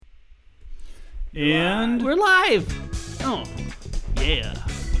And we're live. Oh, yeah.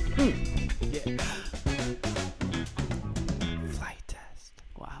 Yeah. Flight test.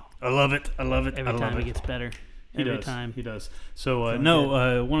 Wow. I love it. I love it. Every I love time it. it gets better. He Every does. time. He does. So,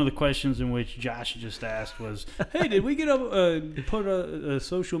 Sounds one of the questions in which Josh just asked was, hey, did we get put a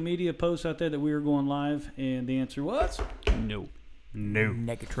social media post out there that we were going live? And the answer was No. no.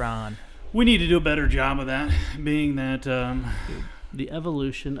 Negatron. We need to do a better job of that, being that The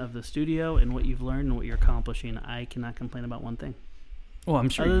evolution of the studio and what you've learned and what you're accomplishing, I cannot complain about one thing. well, I'm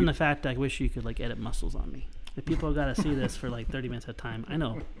sure Other you, than the fact I wish you could like edit muscles on me. If people got to see this for like 30 minutes at a time, I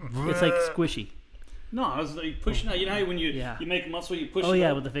know. It's like squishy. No, I was like pushing out. You know how when you Yeah. you make a muscle, you push Oh, it yeah,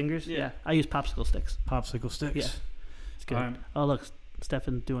 out? with the fingers? Yeah. Yeah. I use popsicle sticks. Popsicle sticks. Yeah. It's good. All right. Oh, look.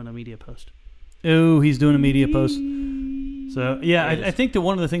 Stefan's doing a media post. Oh, he's doing a media post. So yeah, There it I is. think that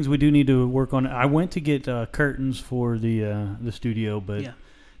one of the things we do need to work on. I went to get curtains for the studio, but Yeah.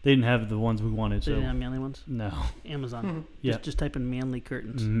 they didn't have the ones we wanted. They So didn't have manly ones? no, Amazon. Yeah. Just type in manly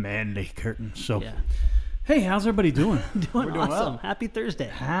curtains. manly curtains. So Yeah. hey, how's everybody doing? Doing doing awesome. well. Happy Thursday.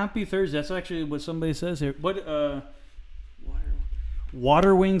 Happy Thursday. That's actually what somebody says here. What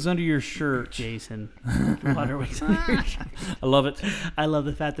water wings under your shirt? Jason. Water wings. I love it. I love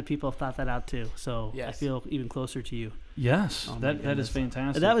the fact that people have thought that out too. So I Yes. feel even closer to you. Yes, Oh, my that is goodness.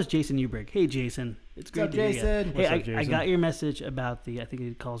 fantastic. That was Jason Ubrig. Hey, Jason. It's great What's to up, hear you. Jason? Hey, What's up, I Jason? got your message about I think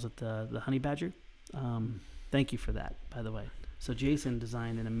he calls it the honey badger. Thank you for that, by the way. So Jason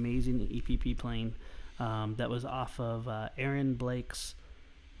designed an amazing EPP plane that was off of Aaron Blake's.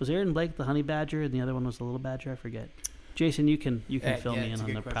 Was Aaron Blake the honey badger and the other one was the little badger? I forget. Jason, you can fill me in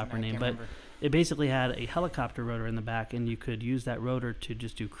on the proper name, but it basically had a helicopter rotor in the back, and you could use that rotor to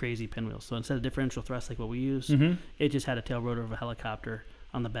just do crazy pinwheels. So instead of differential thrust like what we use, Mhm. it just had a tail rotor of a helicopter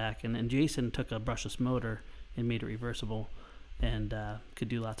on the back. And Jason took a brushless motor and made it reversible and could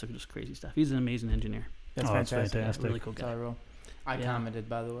do lots of just crazy stuff. He's an amazing engineer. That's Oh, that's fantastic. fantastic. Really cool guy. Sorry, I Yeah. commented,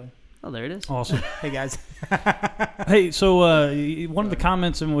 by the way. Oh, there it is. Awesome. Hey, guys. Hey, so one of the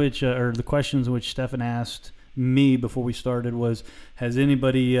comments in which, or the questions in which Stefan asked me before we started was, has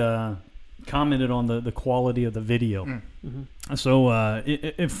anybody commented on the quality of the video? Mm-hmm. So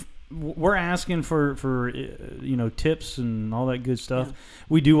if we're asking for tips and all that good stuff, Yeah.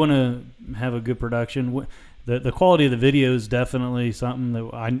 we do want to have a good production. The quality of the video is definitely something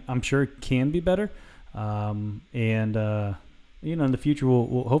that I'm sure can be better, in the future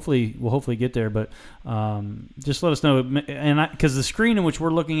we'll hopefully get there. But just let us know. And because the screen in which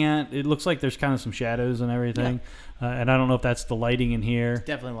we're looking at, it looks like there's kind of some shadows and everything, and I don't know if that's the lighting in here.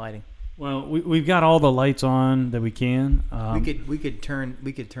 Definitely lighting. Well, we've got all the lights on that we can. We could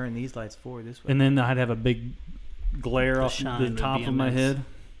turn these lights forward this way. And then I'd have a big glare The off shine the would top be of my immense. head.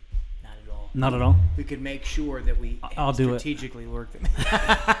 Not at all. Not at all. We could make sure that we I'll do it. strategically work them.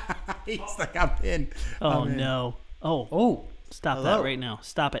 He's like, I'm in. Oh, I'm in. no. Oh, Oh, stop Hello. that right now.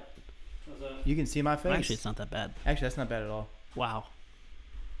 Stop it. You can see my face. Actually, it's not that bad. Actually, that's not bad at all. Wow.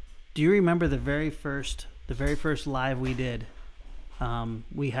 Do you remember the very first live we did?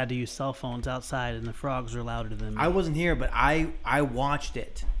 We had to use cell phones outside, and the frogs were louder than me. I wasn't here, but I watched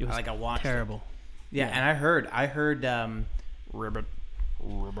it. It was I watched terrible. it. Yeah, and I heard ribbit,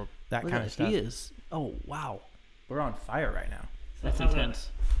 that Look kind at of stuff. He is. Oh, wow. We're on fire right now. That's intense.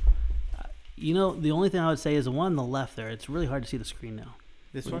 The only thing I would say is the one on the left there. It's really hard to see the screen now.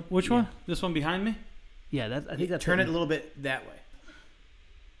 This one? which one? This one behind me? Yeah, I think that's Turn it a little bit that way.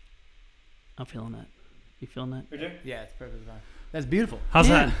 I'm feeling that. You feeling that? Right there. Yeah, it's perfectly fine. That's beautiful. How's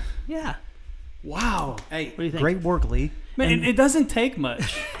Yeah. that? Yeah. Wow. Hey, do you think? great work, Lee. Man, it doesn't take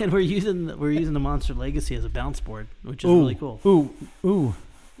much. And we're using the Monster Legacy as a bounce board, which is really cool. Ooh.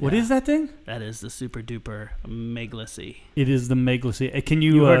 What Yeah. is that thing? That is the super duper Meglacy. It is the Meglacy. Can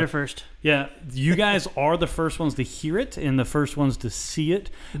you? You heard it first. Yeah, you guys are the first ones to hear it and the first ones to see it.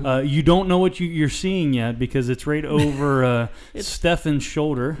 You don't know what you're seeing yet because it's right over It's- Stefan's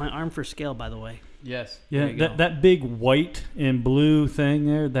shoulder. My arm for scale, by the way. Yes. Yeah, There you go. that big white and blue thing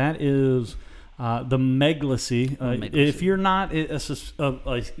there, that is the Meglacy. Meglacy. If you're not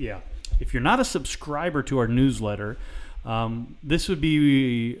if you're not a subscriber to our newsletter, this would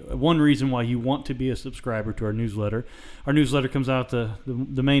be one reason why you want to be a subscriber to our newsletter. Our newsletter comes out the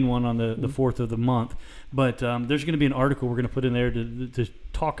main one on the 4th of the month, but there's going to be an article we're going to put in there to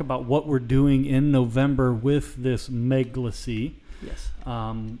talk about what we're doing in November with this Meglacy. Yes.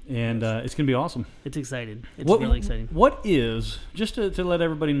 It's going to be awesome. It's exciting. It's really exciting. What is, just to let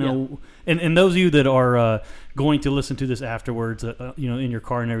everybody know, and those of you that are going to listen to this afterwards, in your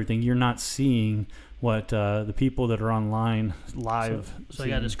car and everything, you're not seeing what the people that are online live. So I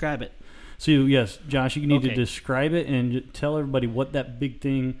got to describe it. So yes, Josh, you need to Okay. describe it and tell everybody what that big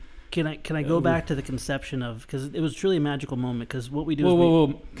thing Can I go back to the conception of, because it was truly a magical moment, because what we do is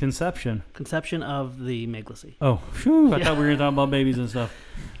Whoa. Conception of the Meglacy. Oh, phew, I thought we were going to talk about babies and stuff.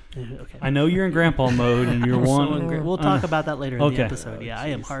 Okay. I know you're in grandpa mode and you're one. We'll talk about that later in Okay. the episode. Yeah, I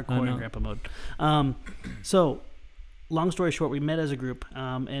am hardcore in grandpa mode. So, long story short, we met as a group,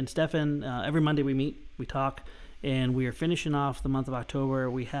 and Stefan, every Monday we meet, we talk, and we are finishing off the month of October.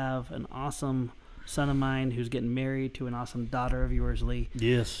 We have an awesome son of mine who's getting married to an awesome daughter of yours, Lee.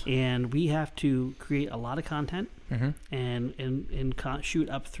 Yes. And we have to create a lot of content and shoot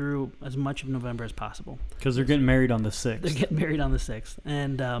up through as much of November as possible. Because they're getting married on the 6th. They're getting married on the 6th.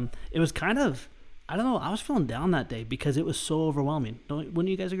 And it was kind of, I don't know, I was feeling down that day because it was so overwhelming. Wouldn't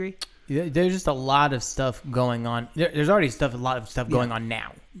you guys agree? Yeah, there's just a lot of stuff going on. There's already a lot of stuff going on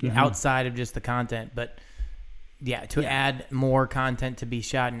now, outside of just the content. But yeah, to add more content to be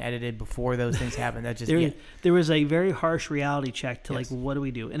shot and edited before those things happen, that just there was a very harsh reality check to like, what do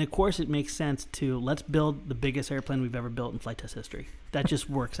we do? And of course, it makes sense to let's build the biggest airplane we've ever built in flight test history. That just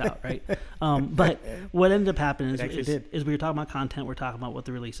works out, right? But what ended up happening is we were talking about content, we're talking about what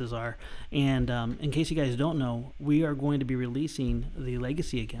the releases are, and in case you guys don't know, we are going to be releasing the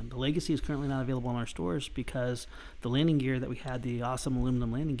Legacy again. The Legacy is currently not available in our stores because the landing gear that we had, the awesome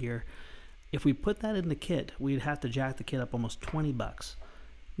aluminum landing gear, if we put that in the kit, we'd have to jack the kit up almost $20.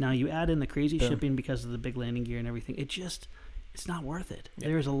 Now you add in the crazy shipping because of the big landing gear and everything. It's not worth it. Yeah.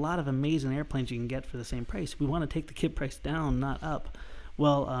 There's a lot of amazing airplanes you can get for the same price. We want to take the kit price down, not up.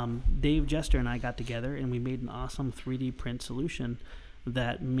 Well, Dave Jester and I got together and we made an awesome 3D print solution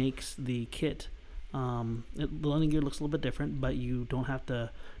that makes the kit. The landing gear looks a little bit different, but you don't have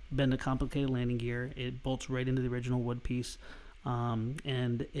to bend a complicated landing gear. It bolts right into the original wood piece.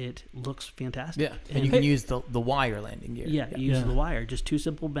 And it looks fantastic. Yeah, and you can use the wire landing gear. Yeah, use the wire. Just two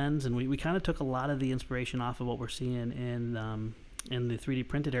simple bends, and we kind of took a lot of the inspiration off of what we're seeing in the 3D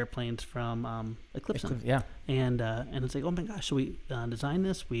printed airplanes from Eclipse. Yeah, and it's like, oh my gosh! So we designed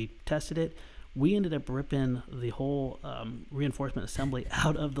this, we tested it. We ended up ripping the whole reinforcement assembly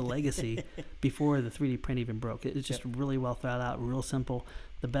out of the Legacy before the 3D print even broke. It's just really well thought out, real simple.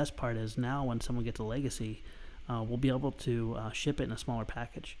 The best part is now when someone gets a Legacy, we'll be able to ship it in a smaller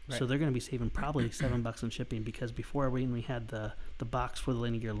package. Right. So they're going to be saving probably $7 in shipping because before when we had the box for the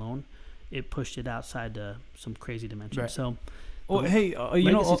landing gear alone, it pushed it outside to some crazy dimensions. Right. So,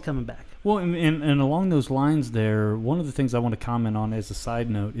 Legacy's coming back. Well, and along those lines there, one of the things I want to comment on as a side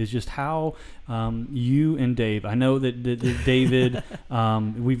note is just how you and Dave, I know that David,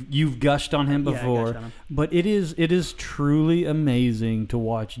 you've gushed on him before, on him. But it is truly amazing to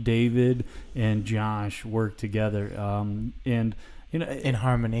watch David and Josh work together. And you know, in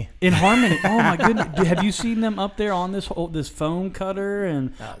harmony. Oh my goodness! Have you seen them up there on this foam cutter?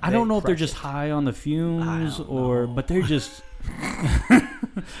 And I don't know if they're just high on the fumes but they're just.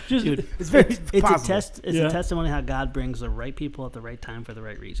 Dude, it's a testimony how God brings the right people at the right time for the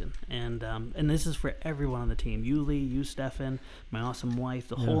right reason, and this is for everyone on the team. You, Lee, you, Stefan, my awesome wife,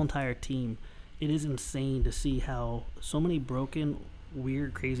 the whole entire team. It is insane to see how so many broken,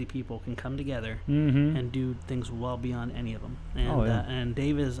 weird, crazy people can come together and do things well beyond any of them. And and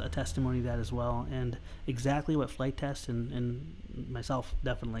Dave is a testimony to that as well, and exactly what Flight Test and myself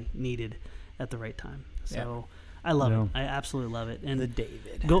definitely needed at the right time. So. Yeah. I love it. I absolutely love it. And the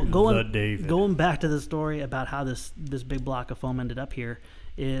David. Going back to the story about how this big block of foam ended up here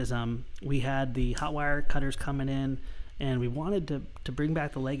is we had the hot wire cutters coming in, and we wanted to bring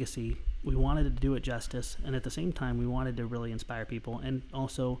back the Legacy. We wanted to do it justice, and at the same time, we wanted to really inspire people. And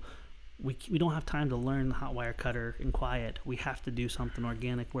also, we don't have time to learn the hot wire cutter in quiet. We have to do something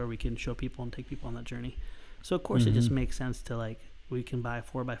organic where we can show people and take people on that journey. So, of course, it just makes sense to, we can buy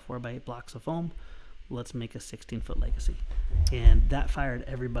 4x4x8 blocks of foam. Let's make a 16-foot Legacy. And that fired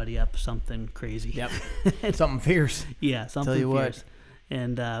everybody up something crazy. Yep. Something fierce. Yeah, something Tell you fierce. What.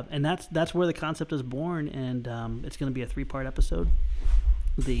 And that's where the concept is born, and it's going to be a 3-part episode.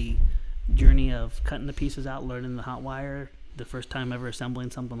 The journey of cutting the pieces out, learning the hot wire, the first time ever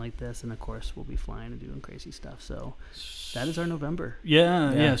assembling something like this, and of course we'll be flying and doing crazy stuff. So that is our November.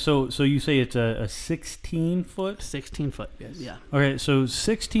 Yeah. So you say it's a 16-foot? 16-foot. Yes. Yeah. Okay, so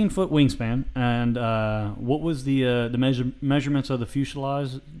 16-foot wingspan, and what was the measurements of the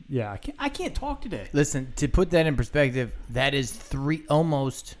fuselage? Yeah, I can't talk today. Listen, to put that in perspective, that is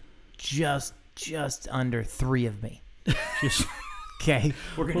just under 3 of me. Okay,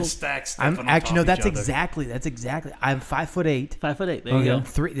 we're gonna stack stuff. That's exactly. I'm 5'8". 5'8". There you go.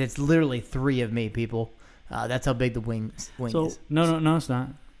 3. That's literally 3 of me, people. That's how big the wing is. No, it's not.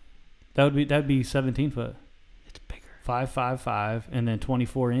 That'd be 17 foot. It's bigger. 5'5", and then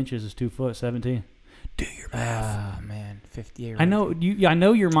 24 inches is 2 foot 17. Do your math. Ah, man, 58. I know you. I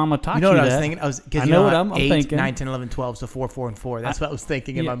know your mama taught you, You know what that. I was thinking? I know what I'm 8, thinking. 9, 10, 11, 12, so 4, 4, and 4. That's what I was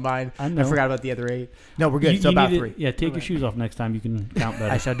thinking in yeah, my mind. I know. I forgot about the other 8. No, we're good. You so about need 3. Yeah, take your shoes off next time. You can count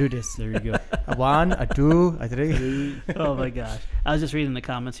better. I shall do this. There you go. A 1, a 2, a 3. Oh my gosh! I was just reading the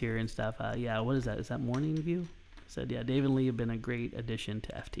comments here and stuff. Yeah, what is that? Is that Morning View? Said yeah, Dave and Lee have been a great addition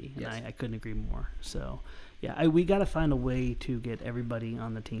to FT, and Yes. I couldn't agree more. So yeah, we got to find a way to get everybody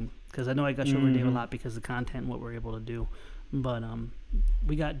on the team because I know I gush over Dave a lot because of the content and what we're able to do. But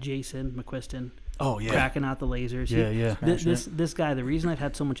we got Jason McQuiston. Oh yeah. Cracking out the lasers. Yeah. This guy. The reason I've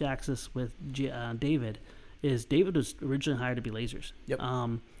had so much access with David is David was originally hired to be lasers. Yep.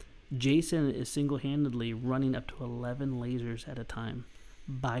 Jason is single-handedly running up to 11 lasers at a time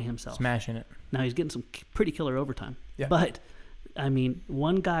by himself. Smashing it. Now he's getting some pretty killer overtime. Yeah. But I mean,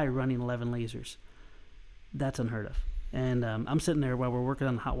 one guy running 11 lasers, that's unheard of. And I'm sitting there while we're working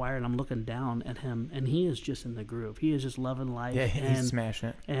on the hot wire, and I'm looking down at him, and he is just in the groove. He is just loving life. Yeah, and, he's smashing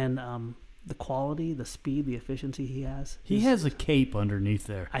it. And the quality, the speed, the efficiency he has. He has a cape underneath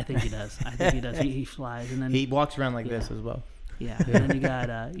there. I think he does. He flies, and then He walks around like Yeah. this as well. yeah. And then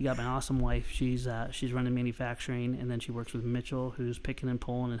you got my awesome wife. She's running manufacturing, and then she works with Mitchell, who's picking and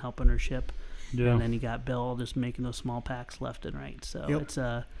pulling and helping her ship. Yeah. And then you got Bill just making those small packs left and right. So Yep. it's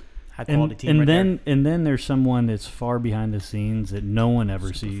High quality team right and then there's someone that's far behind the scenes that no one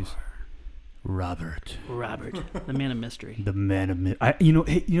ever sees. Robert, the man of mystery. the man of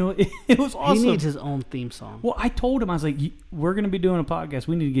it was awesome. He needs his own theme song. Well, I told him, I was like, we're going to be doing a podcast.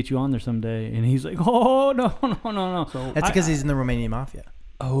 We need to get you on there someday. And he's like, oh, no. So That's because he's in the Romanian mafia.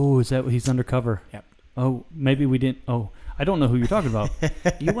 Oh, is that he's undercover? Yep. Oh, maybe we didn't. Oh, I don't know who you're talking about.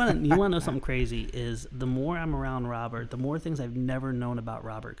 you want to know something crazy is the more I'm around Robert, the more things I've never known about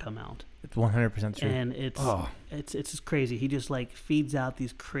Robert come out. It's 100% true. And it's just crazy. He just like feeds out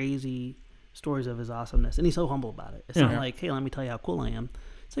these crazy stories of his awesomeness, and he's so humble about it. It's not like, hey, let me tell you how cool I am.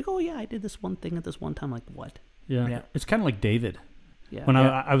 It's like, oh yeah, I did this one thing at this one time. Like what? Yeah. It's kind of like David. Yeah. When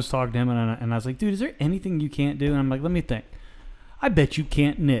I was talking to him, and I was like, dude, is there anything you can't do? And I'm like, let me think. I bet you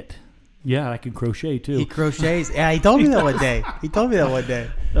can't knit. Yeah, I can crochet too. He crochets. Yeah, he told me that one day.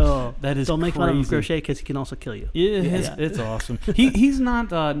 Oh, That is don't make fun of him crazy. crochet because he can also kill you. Yeah, it's awesome. He's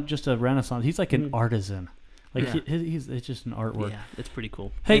not just a Renaissance. He's like an artisan. Like Yeah. it's just an artwork. Yeah, it's pretty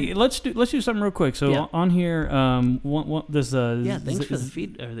cool. Hey, let's do something real quick. So Yeah. on here, this Thanks for the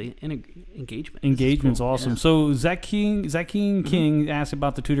feed or the engagement. engagement's This is cool. awesome. Yeah. So Zach King asked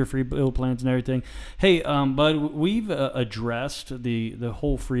about the tutor free build plans and everything. Hey, bud, we've addressed the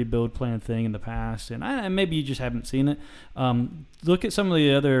whole free build plan thing in the past, and maybe you just haven't seen it. Look at some of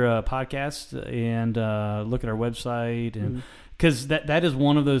the other podcasts and look at our website, and because that is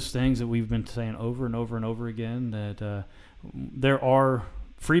one of those things that we've been saying over and over and over again, that there are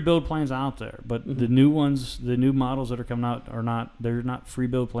free build plans out there, but the new ones, the new models that are coming out they're not free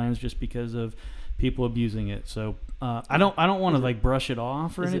build plans just because of people abusing it. So I don't want to like brush it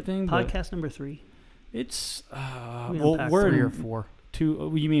off or Is anything. it podcast number 3? It's We well, unpacked we're 3 in or 4.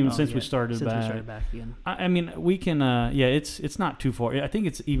 2. You mean since yeah, we started since back? we started back again. I mean, we can. It's not too far. I think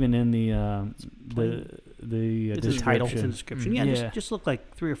it's even in the It's in the title. It's in the description. Yeah, Yeah. Just look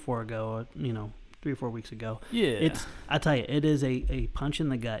like 3 or 4 ago. 3 or 4 weeks ago. Yeah, I tell you, it is a punch in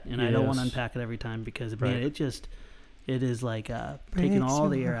the gut, and I don't want to Yes. unpack it every time because Right. man, it is like taking all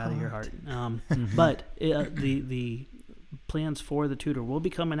the air out of your heart. But the plans for the tutor will be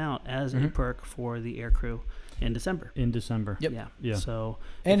coming out as a perk for the air crew in December. in December. Yep. Yeah. So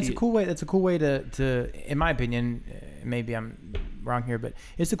And if it's you- a cool way. That's a cool way to, in my opinion, maybe I'm wrong here, but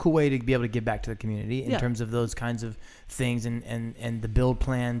it's a cool way to be able to give back to the community in Yeah. terms of those kinds of things and the build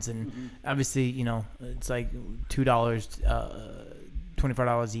plans. And obviously, it's like $2,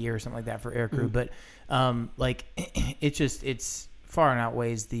 $24 a year or something like that for air crew. But like it's far and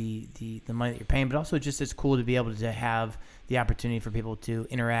outweighs the money that you're paying, but also just it's cool to be able to have the opportunity for people to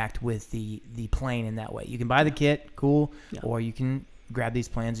interact with the plane in that way. You can buy the kit, cool, or you can grab these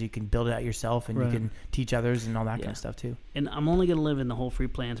plans, you can build it out yourself, and Right. you can teach others and all that kind Yeah. of stuff too. And I'm only going to live in the whole free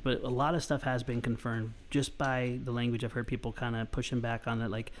plans, but a lot of stuff has been confirmed just by the language. I've heard people kind of pushing back on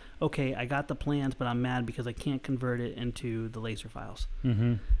it, like, okay, I got the plans, but I'm mad because I can't convert it into the laser files.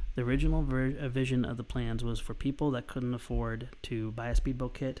 Mm-hmm. The original vision of the plans was for people that couldn't afford to buy a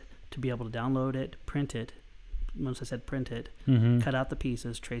speedboat kit to be able to download it, print it. Once I said print it, Mm-hmm. cut out the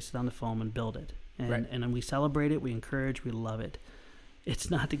pieces, trace it on the foam, and build it. And Right. and then we celebrate it, we encourage, we love it.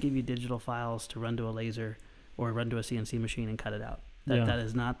 It's not to give you digital files to run to a laser or run to a CNC machine and cut it out. That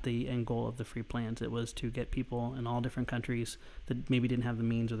is not the end goal of the free plans. It was to get people in all different countries that maybe didn't have the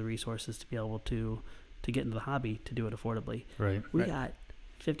means or the resources to be able to get into the hobby to do it affordably. Right. We Right. got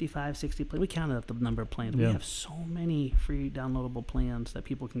 55, 60 planes. We counted up the number of planes. Yeah. We have so many free downloadable plans that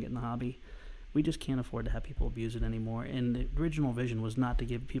people can get in the hobby. We just can't afford to have people abuse it anymore. And the original vision was not to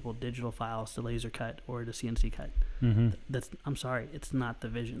give people digital files to laser cut or to CNC cut. I'm sorry, it's not the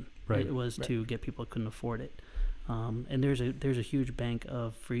vision. Right. It was to get people who couldn't afford it. And there's a huge bank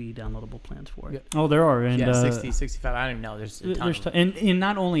of free downloadable plans for it. Oh, there are. And, 60, 65. I don't even know. There's a ton of them. And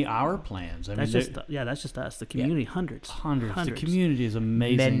not only our plans. I That's mean, that's just us. The community, hundreds. The community is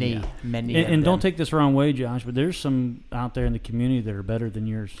amazing. Many. And don't take this the wrong way, Josh, but there's some out there in the community that are better than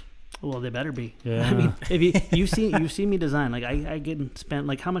yours. Well, they better be. Yeah. I mean, if you've seen me design, like I get spent,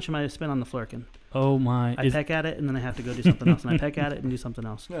 like how much am I spent on the Flurkin? Oh my! I peck at it and then I have to go do something else, and I peck at it and do something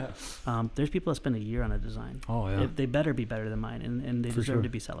else. There's people that spend a year on a design. Oh yeah. They better be better than mine, and they For deserve sure. to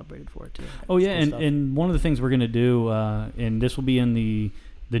be celebrated for it too. Oh yeah, Cool stuff. and one of the things we're gonna do, and this will be in the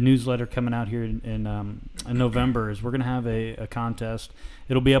newsletter coming out here in November, is we're gonna have a contest.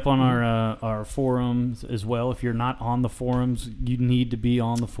 It'll be up on our forums as well. If you're not on the forums, you need to be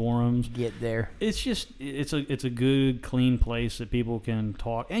on the forums. Get there. It's just it's a good, clean place that people can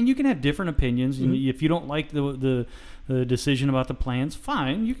talk, and you can have different opinions. And if you don't like the decision about the plans,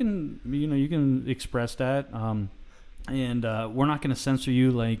 fine. You can express that. And we're not going to censor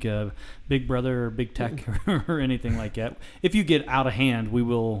you like Big Brother or Big Tech or anything like that. If you get out of hand, we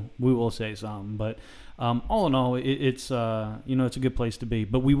will say something. But all in all, it's a good place to be.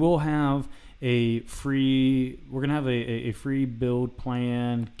 But we will have a free build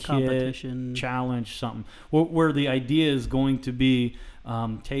plan, kit, competition, challenge, something where the idea is going to be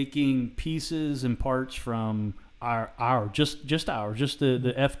taking pieces and parts from the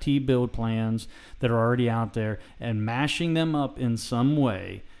FT build plans that are already out there and mashing them up in some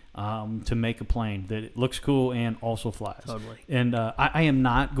way to make a plane that looks cool and also flies. Totally. And I am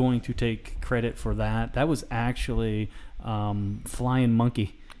not going to take credit for that. That was actually Flying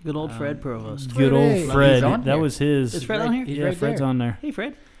Monkey. Good old Fred Provost. Good old He's Fred. on That here. was his. Is Fred on here? He's Yeah, right Fred's there. on there. Hey,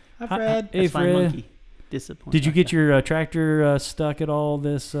 Fred. Hi, Fred. Hey, That's Fine Fred. Monkey. Disappointed. Did you get your tractor stuck at all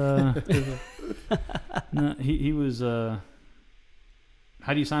this? No, he was. How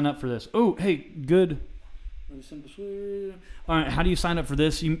do you sign up for this? Oh, hey, good. All right, how do you sign up for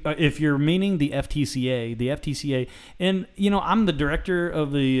this? If you're meaning the FTCA, and I'm the director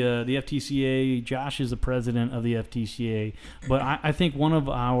of the FTCA. Josh is the president of the FTCA, but I think one of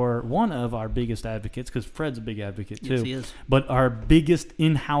our biggest advocates, because Fred's a big advocate too. Yes, he is. But our biggest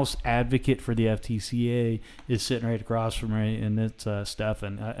in-house advocate for the FTCA is sitting right across from me, and it's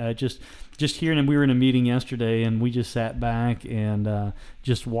Stefan. I just hearing him. We were in a meeting yesterday, and we just sat back and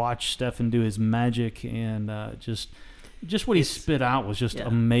just watched Stefan do his magic, and just what he spit out was just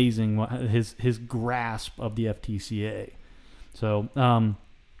amazing. His grasp of the FTCA. So.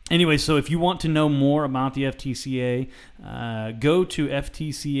 Anyway, so if you want to know more about the FTCA, go to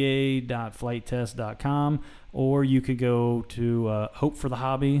ftca.flighttest.com, or you could go to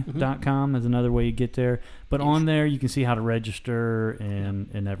hopeforthehobby.com is another way you get there. But on there, you can see how to register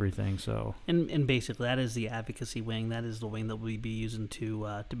and everything. So And basically, that is the advocacy wing. That is the wing that we'll be using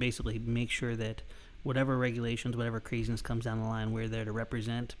to basically make sure that whatever regulations, whatever craziness comes down the line, we're there to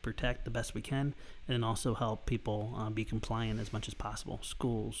represent, protect the best we can, and then also help people be compliant as much as possible.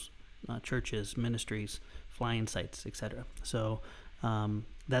 Schools, churches, ministries, flying sites, etc. So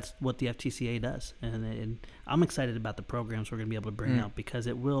that's what the FTCA does. And I'm excited about the programs we're going to be able to bring out, because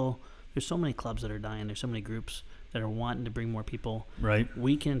there's so many clubs that are dying. There's so many groups that are wanting to bring more people. right.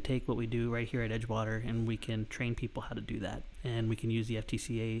 We can take what we do right here at Edgewater, and we can train people how to do that. And we can use the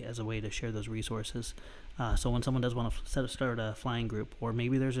FTCA as a way to share those resources. So when someone does want to start a flying group, or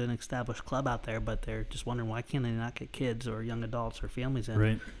maybe there's an established club out there, but they're just wondering why can't they not get kids or young adults or families in,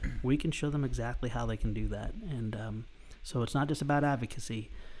 Right. we can show them exactly how they can do that. And so it's not just about advocacy,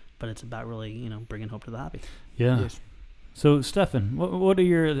 but it's about really, bringing hope to the hobby. Yeah. Yes. So, Stefan, what are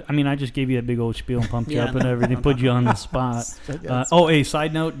your... I mean, I just gave you a big old spiel and pumped you Yeah, up and everything, put you on the spot. A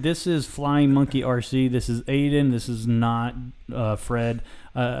side note, this is Flying Monkey RC. This is Aiden. This is not Fred.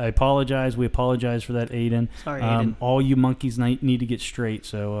 I apologize. We apologize for that, Aiden. Sorry, Aiden. All you monkeys need to get straight,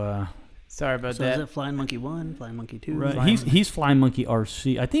 so... Sorry about So that. is it Flying Monkey 1, Flying Monkey 2? right. He's Flying Monkey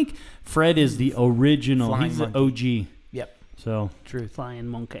RC. I think Fred is the original. Flying He's Monkey. the OG. Yep. So, Truth. Flying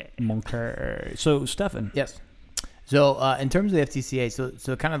Monkey. Monkey. So, Stefan. Yes. So in terms of the FTCA,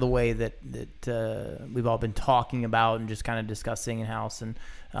 so kind of the way that we've all been talking about and just kind of discussing in house, and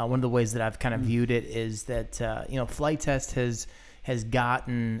one of the ways that I've kind of viewed it is that Flight Test has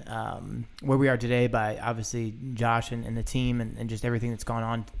gotten where we are today by obviously Josh and the team and just everything that's gone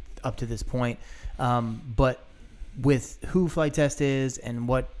on up to this point, but with who Flight Test is and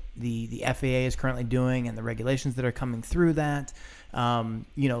what the FAA is currently doing and the regulations that are coming through that,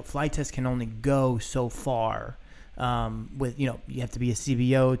 flight tests can only go so far. With you have to be a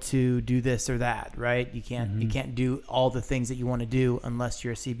CBO to do this or that, right? You can't do all the things that you want to do unless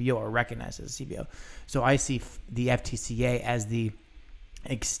you're a CBO or recognized as a CBO. So I see the FTCA as the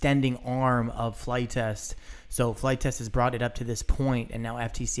extending arm of Flight Test. So Flight Test has brought it up to this point, and now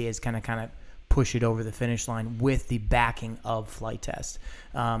FTCA is kind of push it over the finish line with the backing of Flight Test.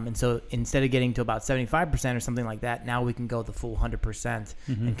 And so instead of getting to about 75% or something like that, now we can go the full 100%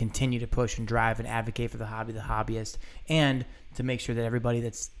 and continue to push and drive and advocate for the hobby, the hobbyist, and to make sure that everybody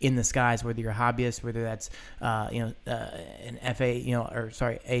that's in the skies, whether you're a hobbyist, whether that's an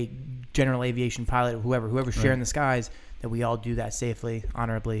FA, a general aviation pilot, or whoever's sharing the skies, that we all do that safely,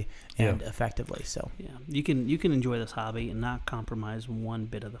 honorably, and effectively. So you can enjoy this hobby and not compromise one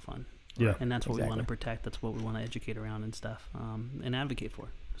bit of the fun. Yeah, and that's what we want to protect. That's what we want to educate around and stuff, and advocate for.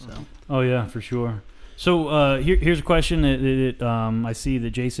 So. Oh yeah, for sure. So here's a question that I see that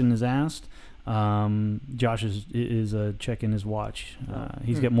Jason has asked. Josh is checking his watch.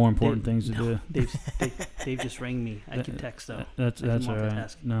 He's got more important things to do. Dave just rang me. I can text though. That's all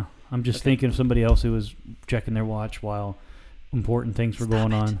right. No, I'm just thinking of somebody else who was checking their watch while important things were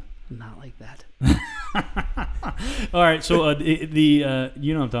going on. Not like that. All right, so you know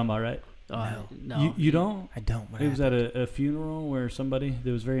what I'm talking about, right? No. You don't? I don't. It was at a funeral where somebody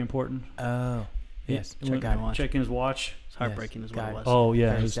that was very important. Oh, yes. Checking his watch. It's heartbreaking is what it was. Oh,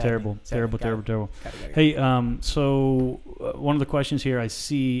 yeah, it was terrible. Terrible. Hey, so one of the questions here I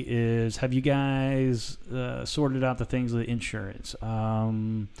see is, have you guys sorted out the things with insurance?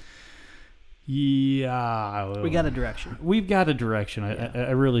 Yeah. We got a direction. We've got a direction,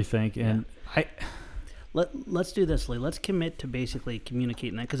 I really think. And Let's do this, Lee. Let's commit to basically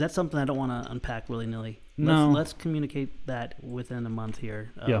communicating that, because that's something I don't want to unpack willy-nilly. Let's communicate that within a month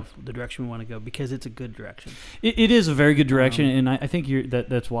here of the direction we want to go, because it's a good direction. It is a very good direction, and I think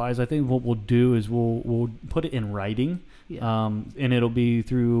that's wise. I think what we'll do is we'll put it in writing, and it'll be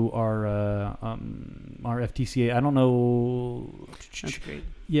through our FTCA. I don't know. That's great.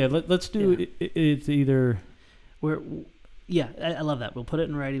 Yeah, let's do it. It's either I love that. We'll put it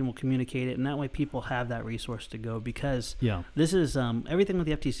in writing, we'll communicate it, and that way people have that resource to go, because this is everything with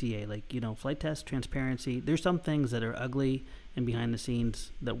the FTCA, like, flight test, transparency. There's some things that are ugly and behind the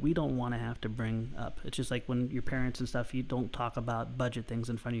scenes that we don't want to have to bring up. It's just like when your parents and stuff, you don't talk about budget things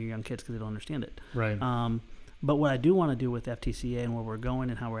in front of your young kids because they don't understand it. Right. But what I do want to do with FTCA and where we're going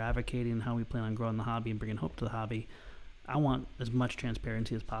and how we're advocating and how we plan on growing the hobby and bringing hope to the hobby, I want as much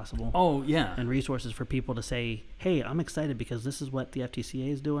transparency as possible. Oh, yeah. And resources for people to say, hey, I'm excited because this is what the FTCA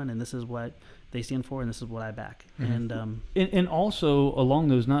is doing, and this is what they stand for, and this is what I back. Mm-hmm. And also along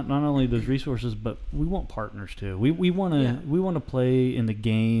those, not only those resources, but we want partners too. We want to play in the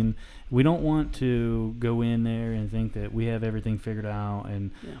game. We don't want to go in there and think that we have everything figured out.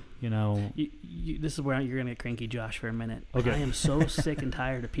 And this is where you're gonna get cranky, Josh, for a minute. Okay. I am so sick and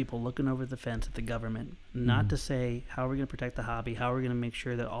tired of people looking over the fence at the government, not to say how we're gonna protect the hobby, how we're gonna make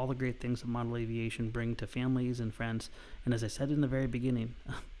sure that all the great things that model aviation bring to families and friends. And as I said in the very beginning,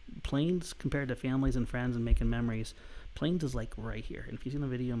 planes compared to families and friends and making memories, planes is like right here. And if you see the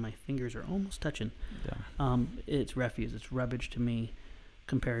video, my fingers are almost touching. Yeah. It's refuse. It's rubbish to me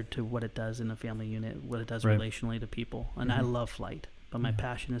compared to what it does in a family unit, what it does relationally to people. And I love flight, but my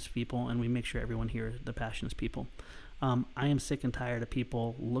passion is people, and we make sure everyone here, the passion is people. I am sick and tired of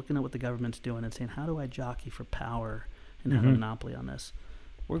people looking at what the government's doing and saying, how do I jockey for power and have a monopoly on this?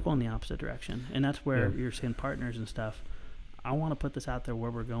 We're going the opposite direction. And that's where you're saying partners and stuff. I want to put this out there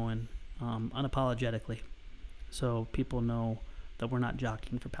where we're going unapologetically, so people know that we're not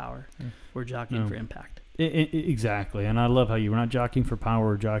jockeying for power. We're jockeying for impact. Exactly. And I love how we're not jockeying for power,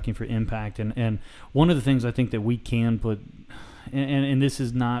 we're jockeying for impact. And one of the things I think that we can put, and this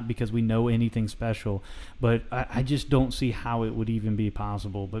is not because we know anything special, but I just don't see how it would even be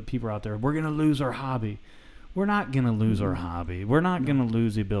possible. But people are out there, we're going to lose our hobby. We're not going to lose our hobby. We're not going to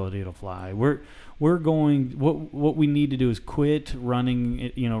lose the ability to fly. We're going. What we need to do is quit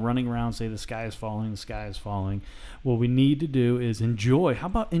running. Running around, say the sky is falling. The sky is falling. What we need to do is enjoy. How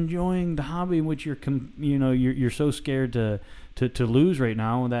about enjoying the hobby in which you're so scared to lose right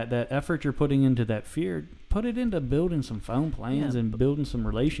now? That effort you're putting into that fear, put it into building some phone plans and building some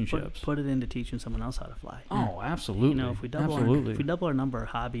relationships. Put it into teaching someone else how to fly. Oh, absolutely. If we double our number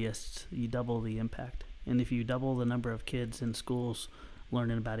of hobbyists, you double the impact. And if you double the number of kids in schools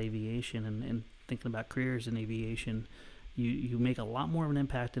learning about aviation and thinking about careers in aviation, you make a lot more of an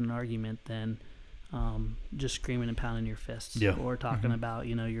impact in an argument than just screaming and pounding your fists, Yeah. or talking about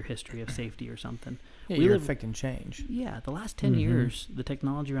your history of safety or something. Yeah, We you're live- affecting change. Yeah, the last 10 years, the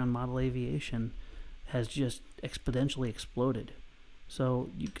technology around model aviation has just exponentially exploded. So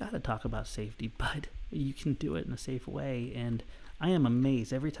you've got to talk about safety, but you can do it in a safe way. And I am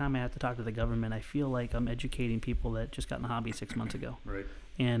amazed every time I have to talk to the government. I feel like I'm educating people that just got in the hobby 6 months ago. Right.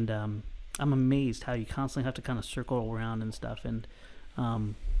 And I'm amazed how you constantly have to kind of circle around and stuff. And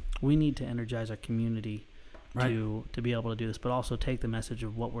we need to energize our community to be able to do this, but also take the message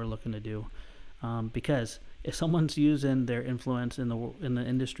of what we're looking to do. Because if someone's using their influence in the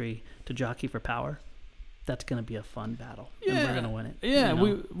industry to jockey for power, that's going to be a fun battle, and we're going to win it. Yeah,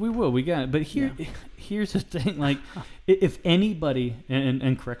 we will. We got it. But here's the thing. Like, if anybody,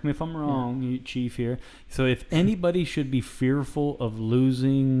 and correct me if I'm wrong, you Chief here. So if anybody should be fearful of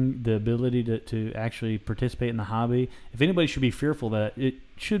losing the ability to actually participate in the hobby, if anybody should be fearful of that, it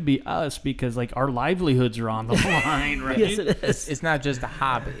should be us, because like our livelihoods are on the line, right? Yes, it is. It's not just a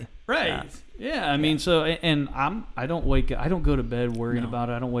hobby. Right. Yeah, I mean, so, and I don't wake up, I don't go to bed worrying about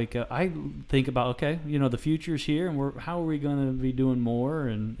it. I don't wake up. I think about, okay, the future's here, and how are we going to be doing more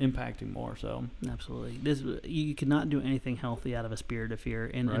and impacting more? So absolutely, you cannot do anything healthy out of a spirit of fear,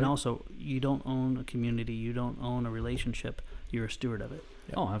 and also you don't own a community, you don't own a relationship. You're a steward of it.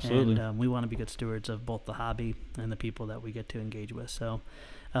 Oh, absolutely. And we want to be good stewards of both the hobby and the people that we get to engage with. So.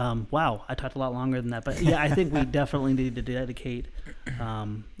 Wow, I talked a lot longer than that, but yeah, I think we definitely need to dedicate a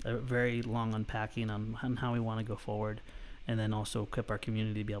very long unpacking on how we want to go forward, and then also equip our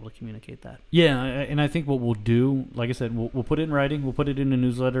community to be able to communicate that. Yeah, and I think what we'll do, like I said, we'll put it in writing, we'll put it in a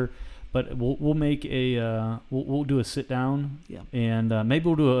newsletter, but we'll make we'll do a sit down, and maybe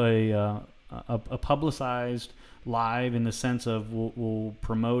we'll do a publicized live, in the sense of we'll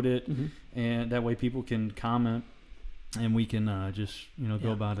promote it, and that way people can comment. And we can just,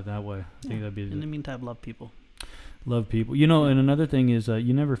 go about it that way. I think that'd be... In the meantime, love people. Love people. And another thing is,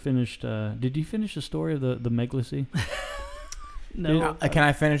 you never finished... did you finish the story of the Meglisi? No. Can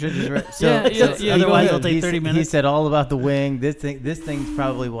I finish it? Otherwise, it'll take 30 minutes. He said all about the wing. This thing's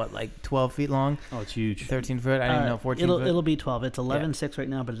probably, like 12 feet long? Oh, it's huge. 13 foot? I didn't know, 14 foot? It'll be 12. It's 11.6 right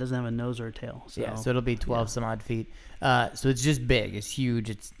now, but it doesn't have a nose or a tail. So. Yeah, so it'll be 12 some odd feet. So it's just big. It's huge.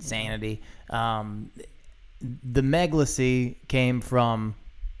 It's insanity. The Meglisi came from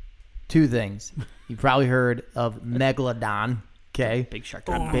two things. You probably heard of Megalodon. Okay, big shark.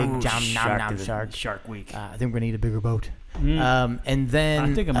 Big nom shark. Shark Week. I think we're gonna need a bigger boat. And then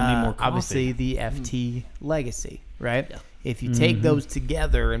I think I'm gonna need more coffee. Obviously the FT Legacy, right? Yeah. If you take those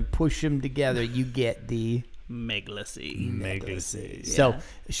together and push them together, you get the Meglisi. So,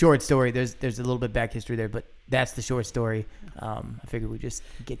 short story. There's a little bit back history there, but that's the short story. I figured we just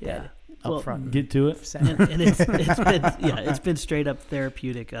get that up front. Get to it. And it's been straight up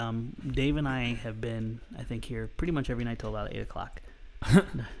therapeutic. Dave and I have been, I think, here pretty much every night till about 8:00.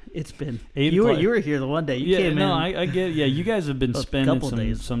 It's been 8 you o'clock. were here the one day. You came in. I get. Yeah, you guys have been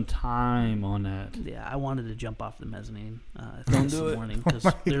spending some time on that. Yeah, I wanted to jump off the mezzanine this morning because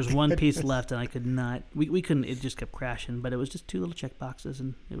there's one piece left, and I could not. We couldn't. It just kept crashing. But it was just two little check boxes,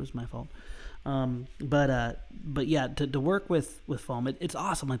 and it was my fault. But yeah, to work with foam, it's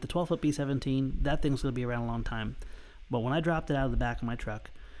awesome. Like the 12-foot B-17, that thing's gonna be around a long time. But when I dropped it out of the back of my truck,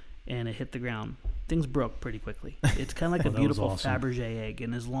 and it hit the ground, things broke pretty quickly. It's kind of like a beautiful Fabergé egg,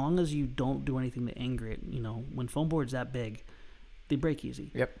 and as long as you don't do anything to anger it, when foam boards that big, they break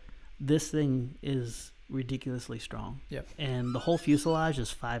easy. Yep. This thing is ridiculously strong. Yep. And the whole fuselage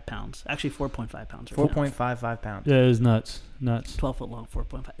is 5 pounds. Actually, 4.5 pounds. 4.55 pounds. Yeah, it's nuts. 12 foot long,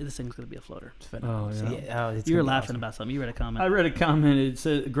 4.5. This thing's gonna be a floater. It's phenomenal. You were laughing about something. You read a comment. I read a comment. It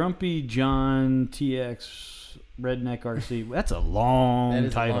said Grumpy John TX Redneck RC. That's a long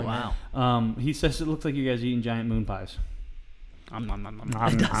title. Wow. He says it looks like you guys eating giant moon pies.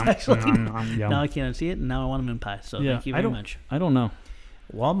 It does actually. Now I can't see it, and now I want a moon pie. So thank you very much. I don't know.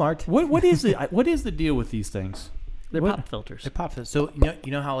 Walmart. What is it? What is the deal with these things? They're pop filters. They're pop filters. So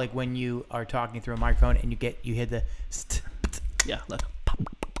you know how like when you are talking through a microphone and you hear the yeah, look.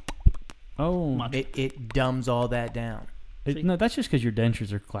 Oh, it dumbs all that down. No, that's just because your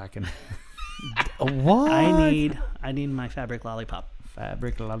dentures are clacking. What? I need my fabric lollipop.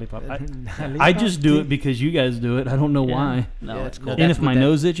 Fabric lollipop. I just do it because you guys do it. I don't know why. No, it's cool. And if my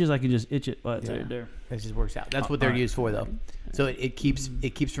nose itches, I can just itch it. Well, it's right there. It just works out. That's what they're used for, though. So it keeps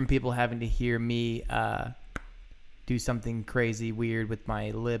from people having to hear me do something crazy weird with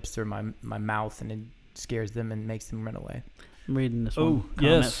my lips or my mouth, and it scares them and makes them run away. I'm reading this Oh, one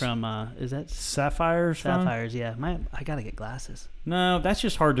comment yes. from, is that Sapphires. From? Sapphires? Yeah. I got to get glasses. No, that's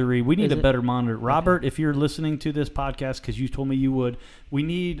just hard to read. We need Is a it? better monitor. Robert, if you're listening to this podcast, because you told me you would, we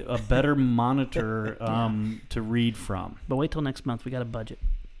need a better monitor to read from. But wait till next month. We got a budget.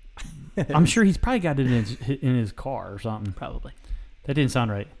 I'm sure he's probably got it in his car or something. Probably. That didn't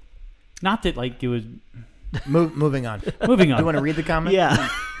sound right. Not that like it was. Moving on. Moving on. Do you want to read the comment? Yeah.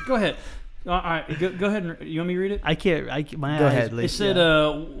 Go ahead. All right, go ahead. And, you want me to read it? I can't. My Go eyes. ahead, Lee. It said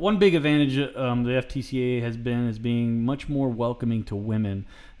one big advantage the FTCA has been is being much more welcoming to women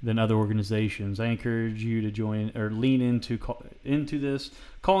than other organizations. I encourage you to join or lean into this,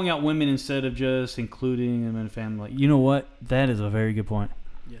 calling out women instead of just including them in family. You know what? That is a very good point.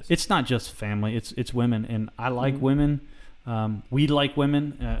 Yes. It's not just family; it's women, and I like women. We like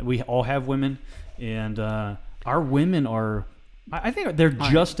women. We all have women, and our women are. I think they're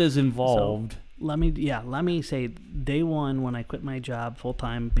just as involved. So, let me say, day one when I quit my job full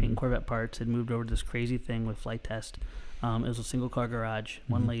time painting Corvette parts and moved over to this crazy thing with Flight Test. It was a single car garage,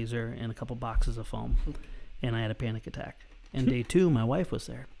 one laser, and a couple boxes of foam, and I had a panic attack. And day two, my wife was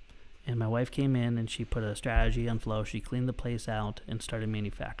there, and my wife came in and she put a strategy on flow. She cleaned the place out and started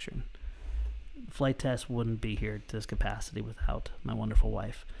manufacturing. Flight Test wouldn't be here to this capacity without my wonderful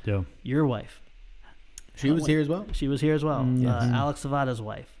wife. Yeah. Your wife. She was here as well. She was here as well. Yes. Alex Zavada's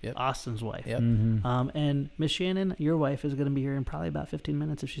wife. Yep. Austin's wife. Yep. And Miss Shannon, your wife, is going to be here in probably about 15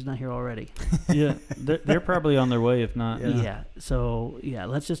 minutes if she's not here already. Yeah, they're probably on their way, if not. Yeah. So,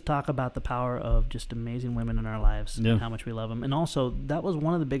 let's just talk about the power of just amazing women in our lives and how much we love them. And also, that was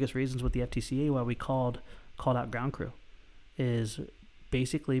one of the biggest reasons with the FTCA why we called out ground crew, is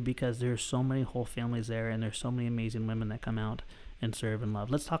basically because there's so many whole families there and there's so many amazing women that come out and serve and love.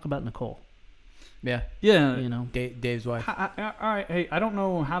 Let's talk about Nicole. Yeah. Yeah. You know, Dave's wife. All right. Hey, I don't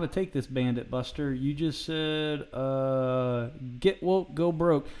know how to take this, Bandit Buster. You just said, "Get woke, go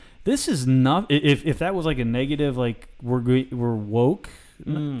broke." This is not. If that was like a negative, like we're woke.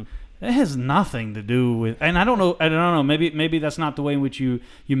 It has nothing to do with. And I don't know. Maybe that's not the way in which you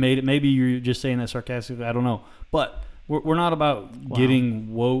made it. Maybe you're just saying that sarcastically. I don't know. But we're not about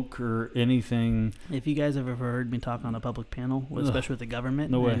getting woke or anything. If you guys have ever heard me talk on a public panel, especially with the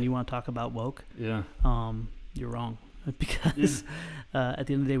government, and you want to talk about woke, you're wrong. Because at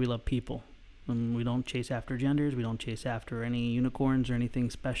the end of the day, we love people. And we don't chase after genders. We don't chase after any unicorns or anything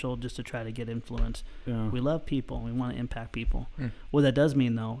special just to try to get influence. Yeah. We love people. We want to impact people. What that does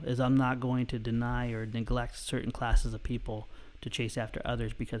mean, though, is I'm not going to deny or neglect certain classes of people to chase after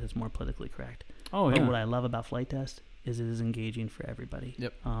others because it's more politically correct. Oh, yeah. But what I love about Flight Test is it is engaging for everybody.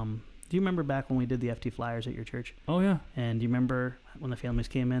 Yep. Do you remember back when we did the FT Flyers at your church? Oh, yeah. And do you remember when the families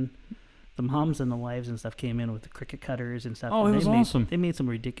came in? The moms and the wives and stuff came in with the cricket cutters and stuff. Oh, it was awesome. They made some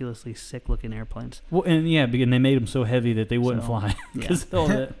ridiculously sick-looking airplanes. Well, and because they made them so heavy that they wouldn't fly.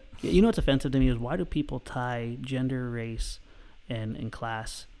 You know what's offensive to me is why do people tie gender, race, and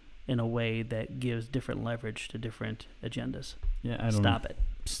class in a way that gives different leverage to different agendas? Yeah, I don't Stop know. it.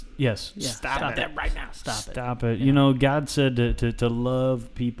 Yes. Yeah, Stop it right now. Stop it. Yeah. You know, God said to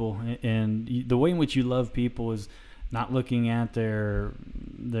love people, and the way in which you love people is not looking at their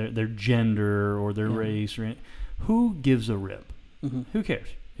gender or their race or who gives a rip. Who cares?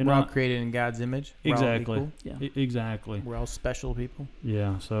 We're all created in God's image. Exactly. Yeah. Exactly. We're all special people.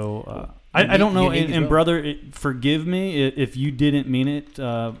 Yeah. So I don't know, and brother, forgive me if you didn't mean it,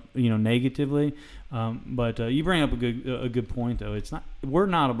 negatively. But you bring up a good point, though. It's not. We're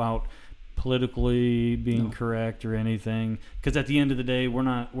not about politically being correct or anything, because at the end of the day, we're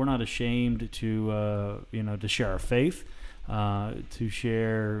not ashamed to to share our faith, to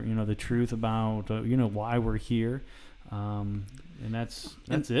share the truth about why we're here, and that's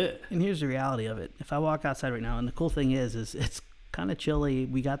it. And here's the reality of it. If I walk outside right now, and the cool thing is it's kind of chilly.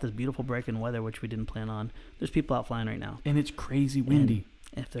 We got this beautiful break in weather, which we didn't plan on. There's people out flying right now, and it's crazy windy.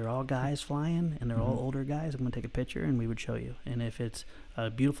 And if they're all guys flying and they're all older guys, I'm going to take a picture and we would show you. And if it's a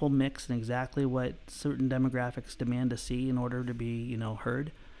beautiful mix and exactly what certain demographics demand to see in order to be,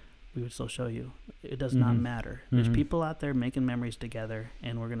 heard, we would still show you. It does not matter. There's people out there making memories together,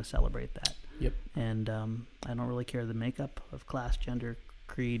 and we're going to celebrate that. Yep. And I don't really care the makeup of class, gender,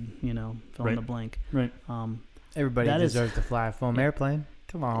 creed, fill in the blank. Right. Everybody deserves to fly a foam airplane.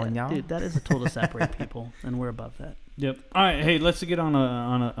 Come on, y'all. Dude, that is a tool to separate people, and we're above that. Yep. All right. Hey, let's get on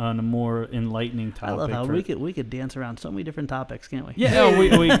a more enlightening topic. I love how we could dance around so many different topics, can't we? Yeah. No,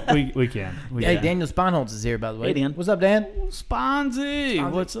 we can. Hey, Daniel Sponholz is here, by the way. Hey, Dan. What's up, Dan?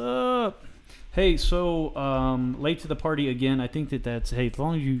 Sponzy. What's up? Hey, so late to the party again. I think that's as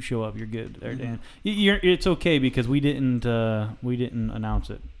long as you show up, you're good there, Dan. It's okay because we didn't announce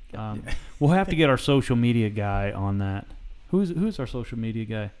it. We'll have to get our social media guy on that. Who's our social media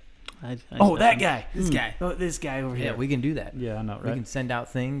guy? That guy. This guy. Oh, this guy over here. Yeah, we can do that. Yeah, I know, right? We can send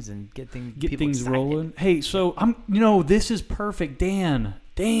out things and get things things excited. rolling. Hey, so this is perfect,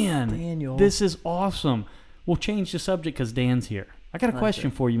 Daniel. This is awesome. We'll change the subject because Dan's here. I got a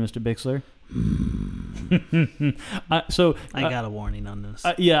question for you, Mr. Bixler. I got a warning on this.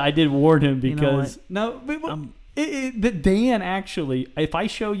 Yeah, I did warn him because Dan actually. If I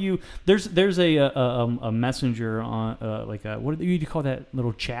show you, there's a messenger on what do you call that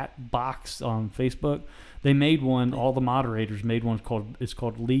little chat box on Facebook? They made one. All the moderators made one It's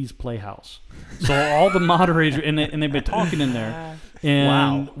called Lee's Playhouse. So all the moderators and they've been talking in there.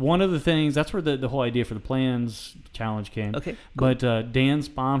 And one of the things, that's where the whole idea for the plans challenge came. Okay. Cool. But Dan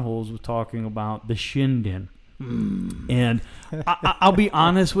Sponholz was talking about the Shinden. And I'll be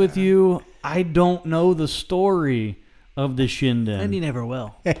honest with you, I don't know the story of the Shinden. And you never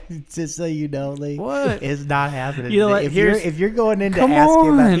will. Just so you know, Lee. What? It's not happening. You know what? If you're going in to Come ask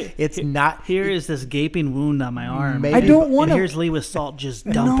on. about it, it's not. Here is this gaping wound on my arm. Maybe- I don't want And to. here's Lee with salt just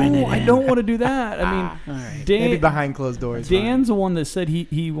dumping it in. I don't want to do that. I mean, All right. Maybe Dan, behind closed doors. Dan's the one that said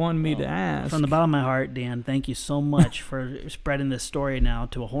he wanted me to ask. From the bottom of my heart, Dan, thank you so much for spreading this story now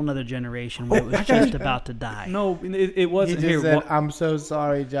to a whole nother generation where it was just about to die. No, it He wasn't just here. said, "I'm so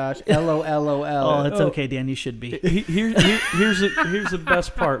sorry, Josh." LOL. Oh, it's okay, Dan. You should be. Here's the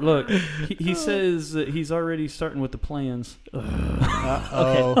best part. Look, he says that he's already starting with the plans.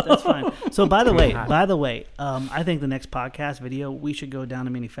 Okay, that's fine. So, by the way, I think the next podcast video we should go down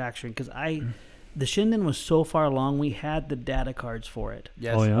to manufacturing because the Shinden was so far along. We had the data cards for it.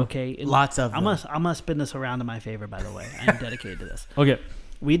 Yes. Oh, yeah? Okay, and Lots of I'm them. gonna spin this around in my favor. By the way, I'm dedicated to this. Okay.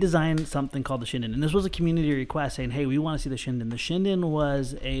 We designed something called the Shinden, and this was a community request saying, "Hey, we want to see the Shinden." The Shinden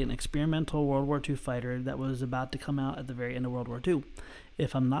was an experimental World War II fighter that was about to come out at the very end of World War II.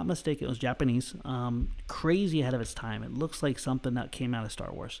 If I'm not mistaken, it was Japanese. Crazy ahead of its time. It looks like something that came out of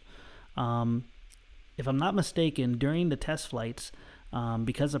Star Wars. If I'm not mistaken, during the test flights,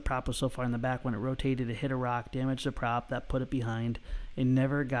 because the prop was so far in the back, when it rotated, it hit a rock, damaged the prop, that put it behind. It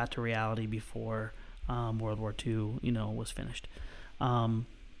never got to reality before World War II, was finished.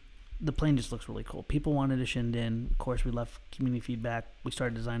 The plane just looks really cool. People wanted a Shinden. Of course, we left community feedback. We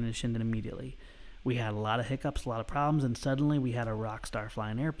started designing a Shinden immediately. We had a lot of hiccups, a lot of problems, and suddenly we had a rock star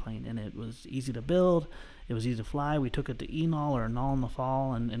flying airplane, and it was easy to build. It was easy to fly. We took it to Enol or Null in the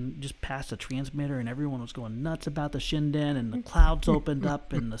fall and just passed the transmitter, and everyone was going nuts about the Shinden, and the clouds opened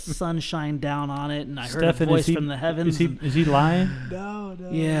up, and the sun shined down on it, and I heard Stefan, a voice from the heavens. Is he lying? No.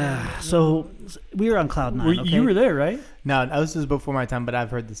 Yeah. So we were on cloud nine. Okay? You were there, right? No, this was before my time, but I've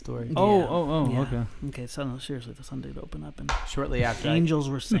heard the story. Yeah. Oh, Yeah. okay. Okay, so no, seriously, the sun did open up, and Shortly after, angels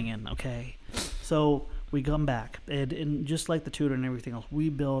were singing. Okay, so we come back, and just like the Tudor and everything else, we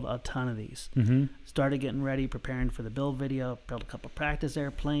build a ton of these. Mm-hmm. Started getting ready, preparing for the build video, built a couple practice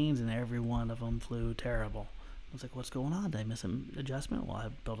airplanes, and every one of them flew terrible. I was like, what's going on? Did I miss an adjustment? Well, I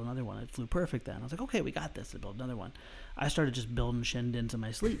built another one. It flew perfect then. I was like, okay, we got this. I built another one. I started just building Shindens in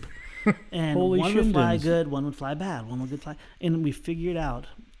my sleep. And Holy one would fly Shindens. good, one would fly bad, one would fly. And we figured out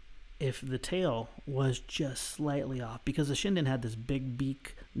if the tail was just slightly off, because the Shinden had this big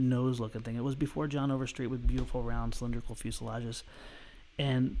beak nose looking thing. It was before John Overstreet with beautiful round cylindrical fuselages.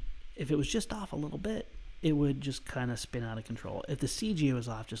 And if it was just off a little bit, it would just kind of spin out of control. If the CG was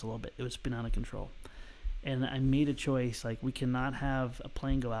off just a little bit, it would spin out of control. And I made a choice, like, we cannot have a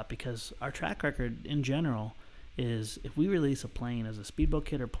plane go out, because our track record in general is if we release a plane as a speedboat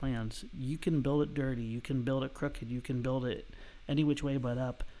kit or plans, you can build it dirty, you can build it crooked, you can build it any which way but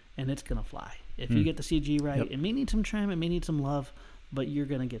up, and it's going to fly. If you get the CG right, it may need some trim, it may need some love, but you're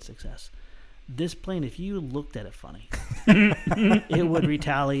going to get success. This plane, if you looked at it funny, it would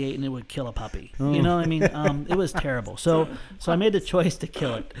retaliate and it would kill a puppy. You know what I mean? It was terrible. So I made the choice to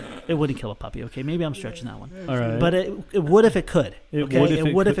kill it. It wouldn't kill a puppy. Okay, maybe I'm stretching that one. All right. But it would if it could. It Okay,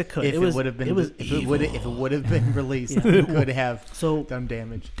 would if it it could. if It was it would have been, It was if it would have been released, Yeah. it could have so. done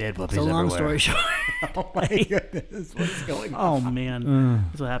damage. Dead puppies So long story short. Oh my goodness, what's going on? Oh man,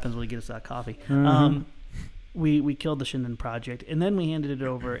 that's what happens when we get us that coffee. We killed the Shinden project, and then we handed it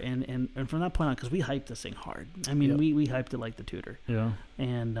over, and from that point on, because we hyped this thing hard. I mean, we hyped it like the Tudor. Yeah.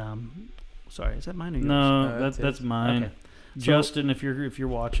 And sorry, is that mine or yours? No, that's mine. Okay. Justin, if you're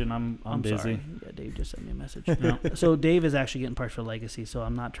watching, I'm busy. Sorry. Yeah, Dave just sent me a message. No. So Dave is actually getting parts for Legacy, so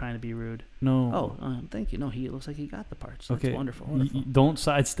I'm not trying to be rude. No. Oh, thank you. No, it looks like he got the parts. That's Okay. wonderful. Don't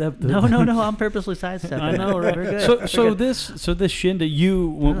sidestep the. No. I'm purposely sidestepping. I know, right? We're good. So We're good. this Shinda,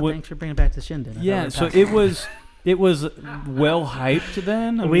 you Thanks for bringing back the Shinden. yeah. So it was well hyped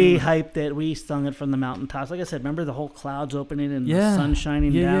then. I We mean, hyped it. We stung it from the mountaintops. Like I said, remember the whole clouds opening and Yeah. the sun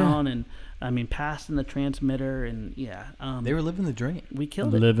shining Yeah, yeah. down, and I mean, passing the transmitter and They were living the dream. we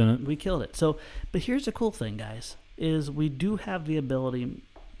killed it. Living it. We killed it. So, but here's the cool thing, guys, is we do have the ability.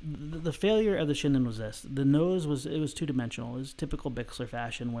 The failure of the Shinden was this: the nose was two-dimensional. It was typical Bixler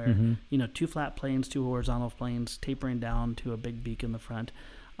fashion, where Mm-hmm. two flat planes, two horizontal planes, tapering down to a big beak in the front.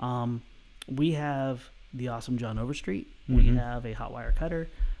 We have the awesome John Overstreet. We Mhm. have a hot wire cutter.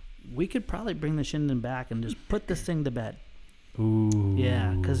 We could probably bring the Shinden back and just put this thing to bed. Ooh.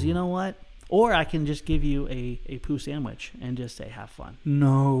 Yeah, because you know what? Or I can just give you a poo sandwich and just say, have fun.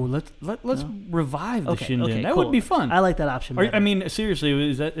 No, let's No? revive the Okay, Shinden. okay, That cool. would be fun. I like that option better. I mean, seriously,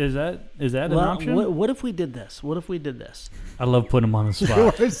 is that an option? What if we did this? I love putting him on the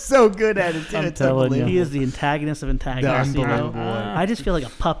spot. We're so good at it. Too. I'm It's telling you. He is the antagonist of antagonists. Unbelievable. I just feel like a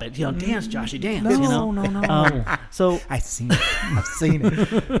puppet. Dance, Joshy, dance. No. So I've seen it. I've seen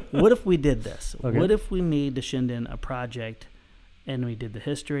it. what if we did this? Okay. What if we made the Shinden a project and we did the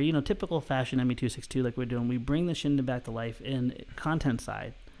history? Typical fashion ME262 like we're doing. We bring the Shinden back to life in content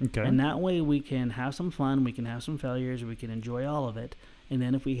side. Okay. And that way we can have some fun, we can have some failures, we can enjoy all of it. And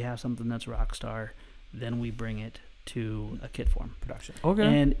then if we have something that's rock star, then we bring it to a kit form. Production. Okay.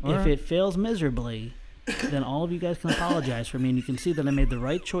 And All if right. it fails miserably, then all of you guys can apologize for me, and you can see that I made the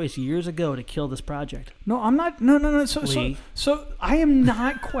right choice years ago to kill this project. No, I'm not. No. Lee. So I am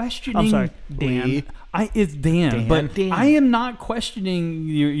not questioning. I'm sorry, Dan. Lee. It's Dan, Dan. but Dan. I am not questioning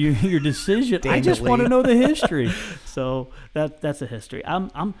your decision. I just Lee. want to know the history. So that's a history.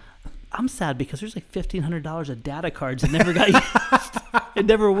 I'm sad because there's like $1,500 of data cards that never got used. It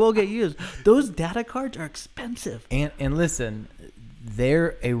never will get used. Those data cards are expensive. And listen,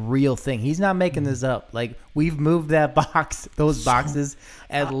 they're a real thing. He's not making this up. Like, we've moved those boxes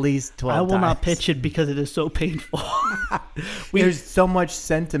at least 12 I times. will not pitch it because it is so painful. There's so much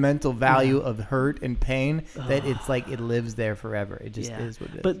sentimental value of hurt and pain that it's like it lives there forever. It just is what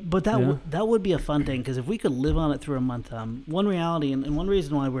it is. But that Yeah. that would be a fun thing, because if we could live on it through a month, one reality and one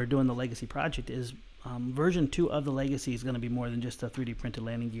reason why we're doing the Legacy project is version 2 of the Legacy is going to be more than just a 3D printed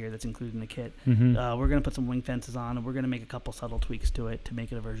landing gear that's included in the kit. Mhm. We're going to put some wing fences on, and we're going to make a couple subtle tweaks to it to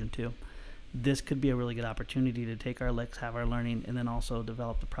make it a version 2. This could be a really good opportunity to take our licks, have our learning, and then also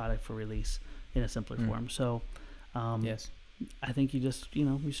develop the product for release in a simpler form. So, Yes. I think you just,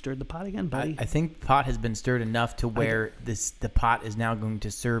 we stirred the pot again, buddy. I think the pot has been stirred enough to where the pot is now going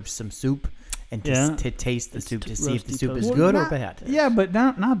to serve some soup and to taste the It's soup to see if the roasty soup is toast. good Well, or bad. Yeah, but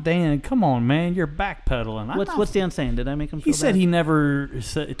not Dan. Come on, man. You're backpedaling. What's Dan saying? Did I make him feel He said bad? he never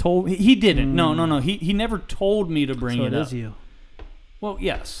told. He didn't. No. He never told me to bring So it it up. is you. Well,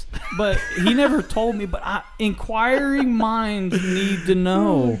 yes, but he never told me. But inquiring minds need to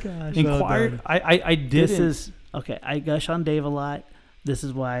know. gosh. Inquired. I did. This is okay. I gush on Dave a lot. This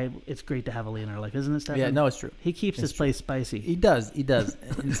is why it's great to have a Lee in our life, isn't it, Stefan? Yeah, no, it's true. He keeps his place spicy. He does.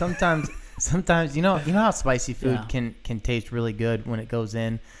 And sometimes you know how spicy food Yeah. can taste really good when it goes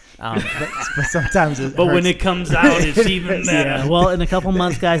in, but sometimes it But when hurts. it comes out, it's even better. Yeah. Well, in a couple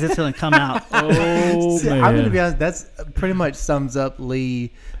months, guys, it's going to come out. Oh See, man. I'm gonna be honest. That's pretty much sums up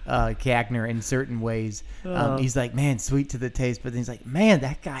Lee Kackner in certain ways. He's like, man, sweet to the taste, but then he's like, man,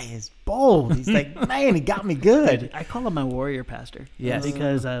 that guy is bold. He's like, man, he got me good. I call him my warrior pastor. Yes.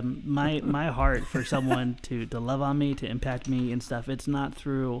 Because my heart for someone to love on me, to impact me and stuff, it's not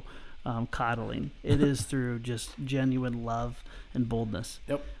through coddling. It is through just genuine love and boldness.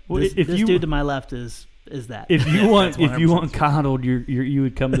 Yep. Well, This, if this you- dude to my left is that. If you want, that's if you 100% want coddled, you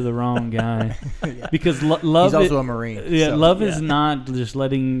would come to the wrong guy. Yeah. Because love. He's also a Marine. Yeah, so- love yeah. is not just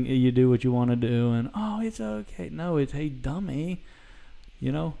letting you do what you want to do and it's okay. No, it's hey dummy.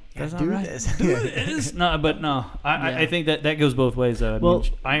 That's not do right. this. Do this. No, but no. Yeah. I think that goes both ways. Though. I Well,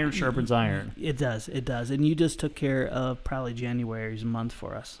 mean, iron sharpens iron. It does. And you just took care of probably January's month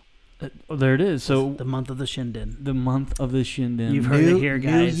for us. Oh, there it is. So The month of the Shinden. the month of the Shinden. You've heard it here,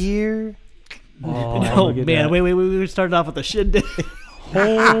 guys. New year. Oh, No, look at man. that. Wait. We started off with the Shinden.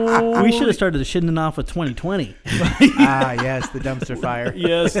 We should have started the Shinden off with 2020. Yes, the dumpster fire.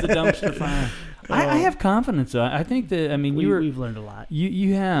 Yes, the dumpster fire. I have confidence. I think that. I mean, We've learned a lot.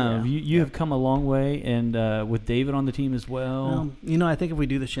 You have Yeah. you have come a long way, and with David on the team as well. I think if we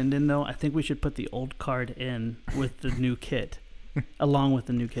do the Shinden, though, I think we should put the old card in with the new kit, along with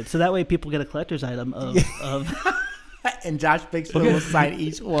the new kit. So that way people get a collector's item of And Josh Bixby will sign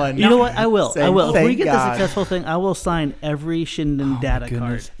each one. You know what? I will. Saying, I will. If we "Thank get God." the successful thing, I will sign every Shinden data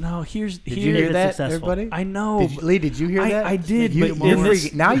card. No, Did you If hear it's that, successful. everybody? I know. Lee, did you hear that? I did, You, but you're in this-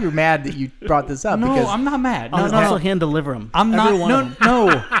 freaking- now you're mad that you brought this up. No, because I'm not mad. I'll No, also no. hand deliver them. I'm Every not. one No, of them.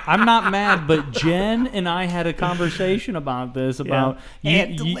 no, I'm not mad. But Jen and I had a conversation about this. About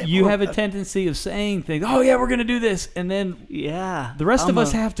And you. You have a tendency of saying things. Oh yeah, we're gonna do this, and then Yeah. the rest of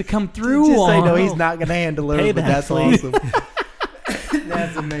us have to come through. just say on. no, he's not going to hand deliver, Pay but that, that's please. awesome.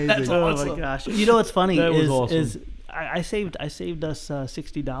 That's amazing. Oh my gosh! You know what's funny That was is awesome. I saved us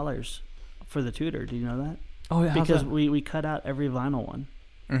 $60 for the tutor. Do you know that? Oh yeah, Because we cut out every vinyl one.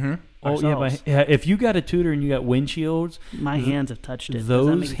 Mm-hmm. Oh yeah, ourselves. but yeah, if you got a tutor and you got windshields, My hands have touched it. Does that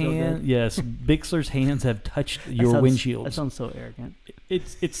those make you feel good? hands, yes, Bixler's hands have touched That your sounds- windshields. That sounds so arrogant.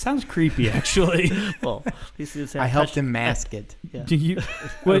 It sounds creepy, actually. Well, at least you say I helped touched- him mask it. Yeah. Do you?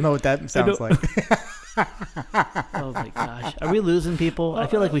 I don't know what that sounds don't- like. Oh my gosh! Are we losing people? I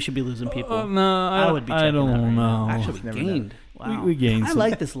feel like we should be losing people. No, I would be. I checking that right don't now. know. Actually, we Never gained. Wow, We gained I some.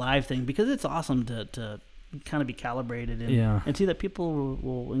 like this live thing because it's awesome to kind of be calibrated and Yeah. and see that people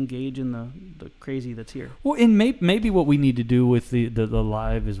will engage in the crazy that's here. Well, and maybe what we need to do with the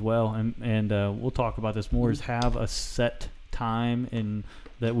live as well, and we'll talk about this more, is have a set time and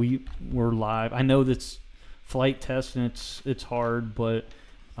that we're live. I know that's flight test and it's hard, but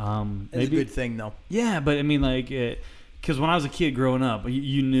It's maybe a good thing, though. yeah. But I mean, like, because when I was a kid growing up,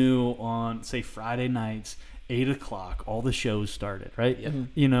 you knew on say Friday nights, 8:00, all the shows started, right? Yep.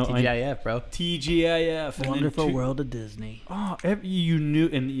 You know, TGIF, bro. TGIF, and then Wonderful two- world of Disney. Oh, you knew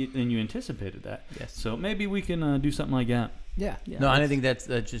and you anticipated that. Yes. So maybe we can do something like that. Yeah. Yeah, No, I that's- think that's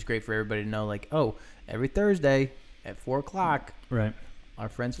just great for everybody to know. Like, oh, every Thursday at 4:00, Right. our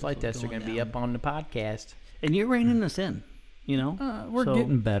friends flight what's tests are going going to be down. up on the podcast. And you're reining us in. You know, We're So,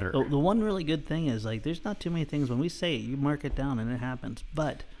 getting better. The one really good thing is like there's not too many things when we say it, you mark it down and it happens.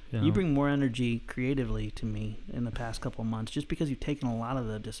 But Yeah. you bring more energy creatively to me in the past couple of months just because you've taken a lot of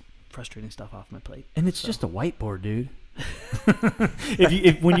the just frustrating stuff off my plate. And it's just a whiteboard, dude.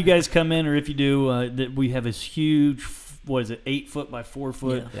 if when you guys come in, or if you do, that we have this huge, 8 foot by 4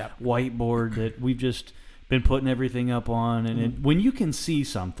 foot Yeah. whiteboard that we've just been putting everything up on. And when you can see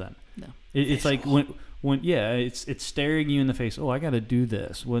something, No. it's like when it's staring you in the face. Oh, I got to do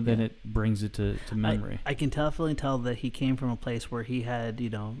this. Well, then it brings it to memory. I can definitely tell that he came from a place where he had,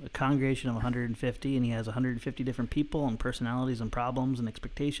 a congregation of 150, and he has 150 different people and personalities and problems and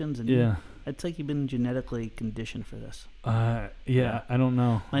expectations. And Yeah. it's like you've been genetically conditioned for this. Yeah. I don't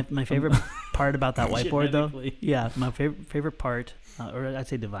know. My favorite part about that whiteboard, though, Genetically. my favorite part, or I'd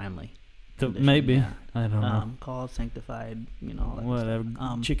say divinely. Maybe. Yeah. I don't know. Called, sanctified, all that Whatever.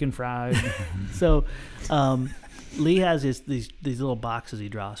 stuff. Chicken fried. So, Lee has these little boxes he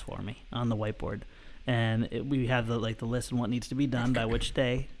draws for me on the whiteboard, and we have the list and what needs to be done by which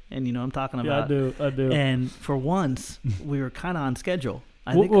day, and you know what I'm talking Yeah, about. I do. And for once, we were kind of on schedule.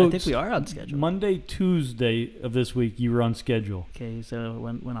 I Well, think we are on schedule. Monday, Tuesday of this week, you were on schedule. Okay, so it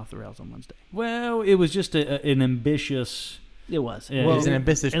went off the rails on Wednesday. Well, it was just an ambitious. It was. Yeah, Well, it's an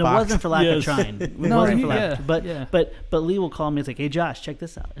ambitious and box. it wasn't for lack Yes. of trying. It No, wasn't for yeah, lack. But yeah. but Lee will call me. It's like, hey Josh, check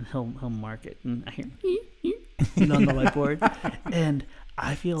this out, and he'll mark it, and I hear on the whiteboard, and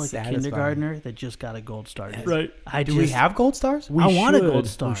I feel like Satisfying. a kindergartner that just got a gold star. Dude. Right. Do we have gold stars? We I want a should. gold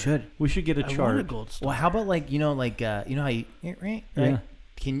star. We should. We should get a I want a chart. gold star. Well, how about you know how you right? Yeah.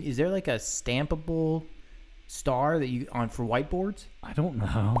 Is there like a stampable star that you on for whiteboards? I don't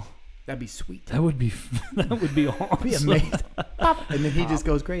know. That'd be sweet. That would be awesome. Be amazing. And then he just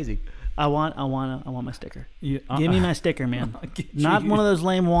goes crazy. I want my sticker. Yeah, Give me my sticker, man. I'll get Not you. one of those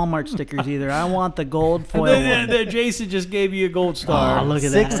lame Walmart stickers either. I want the gold And foil then, one. then Jason just gave you a gold star. Oh, look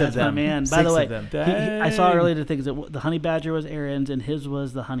at 6 that. of That's my them. man. By 6 the of way, them. I saw Dang. earlier the things that the honey badger was Aaron's and his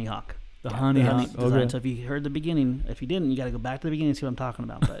was the honey hawk. The honey hawk. design. Okay. So if you heard the beginning, if you didn't, you got to go back to the beginning and see what I'm talking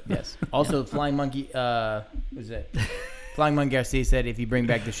about. But Yes. Also, Flying Monkey. What is it? Flying Monkey Garcia said, "If you bring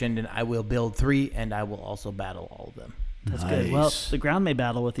back the Shinden, I will build 3, and I will also battle all of them." that's good. Well, the ground may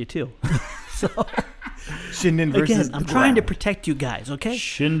battle with you too. So Shinden versus again, I'm the trying to ground. protect you guys. Okay.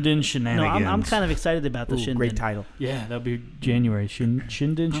 Shinden No, shenanigans. I'm kind of excited about the Ooh, Shinden. great title. Yeah, that'll be January. Shinden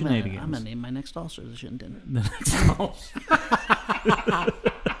shenanigans. I'm gonna name my next ulcer the Shinden. The next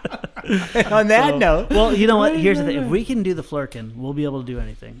On that note, Well, you know what? Here's the thing: if we can do the Flurkin, we'll be able to do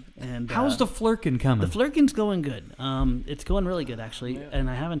anything. And And How's the Flurkin coming? The Flurkin's going good. It's going really good actually, and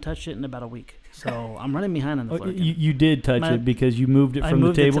I haven't touched it in about a week. So I'm running behind on the Flurkin. You did touch it because you moved it from the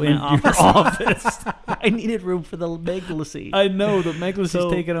moved it table to into my your office. I needed room for the Megalacy. I know the Megalacy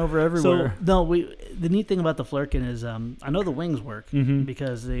is taking over everywhere. So no, the neat thing about the Flurkin is I know the wings work Mhm.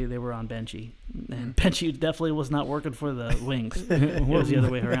 because they were on Benchy, and Benchy definitely was not working for the wings. It was the other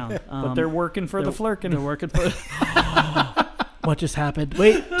way around. But they're working for the Flurkin. They're working for. What just happened?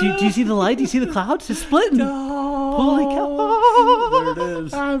 Wait, do you see the light? Do you see the clouds? It's splitting. No. Holy cow! There it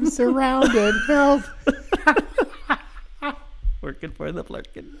is. I'm surrounded. Help. Working for the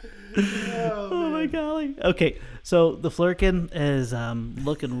Flurkin. Oh my golly. Okay, so the Flurkin is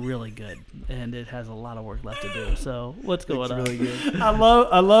looking really good, and it has a lot of work left to do. So what's going on? Really good.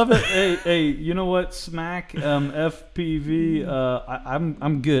 I love it. Hey, you know what? Smack FPV.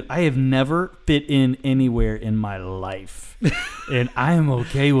 I'm good. I have never fit in anywhere in my life, and I am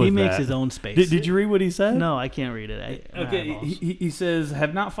okay with He that. makes his own space. Did you read what he said? No, I can't read it. Okay, he says,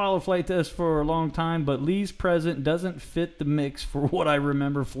 have not followed flight test for a long time, but Lee's present doesn't fit the mix for what I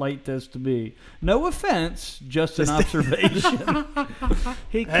remember flight test to be. No offense, just an observation.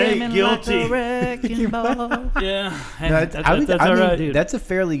 He Hey, came in guilty. like a wrecking ball. Yeah, No, that's I mean, all right. dude. that's a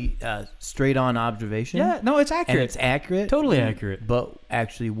fairly straight-on observation. Yeah, no, it's and accurate. it's accurate, Totally accurate. but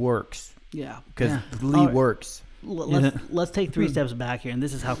actually works Yeah. because Yeah. Lee All right. works. Let's take 3 steps back here, and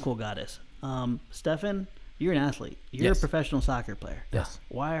this is how cool God is. Stefan, you're an athlete. You're Yes. a professional soccer player. Yes.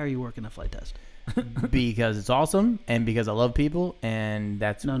 Why are you working a flight test? Because it's awesome and because I love people, and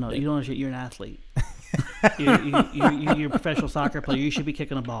that's No, you don't understand. You're an athlete. You're a professional soccer player. You should be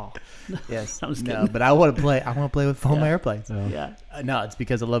kicking a ball. Yes, I'm just no, kidding. but I want to play. I want to play with foam Yeah. airplanes. Yeah. No, it's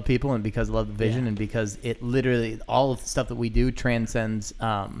because I love people and because I love the vision and because it literally all of the stuff that we do transcends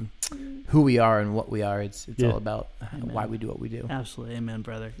who we are and what we are. It's all about why we do what we do. Absolutely. Amen,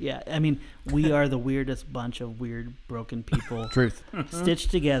 brother. Yeah. I mean, we are the weirdest bunch of weird, broken people Truth.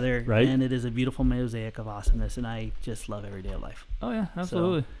 stitched together. Right. And it is a beautiful mosaic of awesomeness. And I just love every day of life. Oh yeah,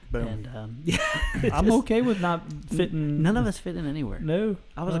 absolutely. Boom. And yeah, I'm just- okay with not fitting. None of us fit in anywhere. No.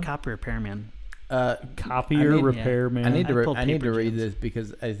 I was a copy repairman. Copier I need- repairman. I need to pulled I need to paper read jams. this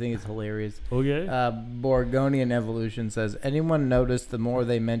because I think it's hilarious. Okay. Borgonian Evolution says, anyone notice the more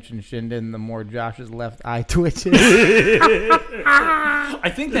they mention Shinden, the more Josh's left eye twitches? I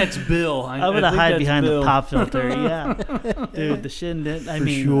think that's Bill. I'm gonna think hide that's behind Bill. the pop filter. Yeah, dude, the shin didn't. I For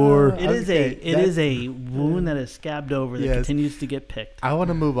mean, sure. it is Okay, it is a wound that is scabbed over that Yes. continues to get picked. I want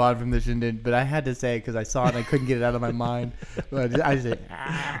to move on from the Shinden, but I had to say it because I saw it and I couldn't get it out of my mind. But I just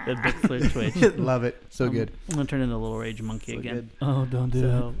The big clear twitch. love it. So good. I'm gonna turn into a little rage monkey So again. good. Oh, don't do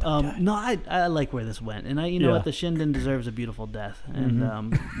So, that. no, I like where this went, and you know Yeah. what, the Shinden deserves a beautiful death, and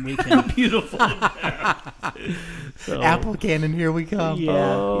Mhm. we can. Beautiful. So, Apple cannon, here we come. Yeah,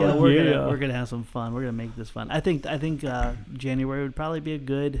 Oh, we're yeah. gonna have some fun. We're gonna make this fun. I think January would probably be a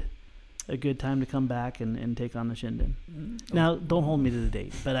good time to come back and take on the Shinden. Now, don't hold me to the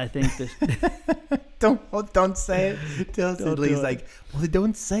date, but I think this. Don't say it. Don't do Lee's it. like, well,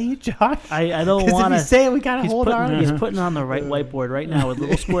 don't say it, Josh. I don't Because want if to. you say it, we gotta He's hold on. putting on the right whiteboard right now with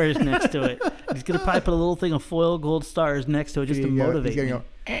little squares next to it. He's gonna probably put a little thing of foil gold stars next to it just to motivate He's me. gonna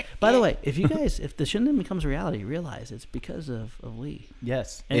go, By the way, if the Shinden becomes reality, realize it's because of Lee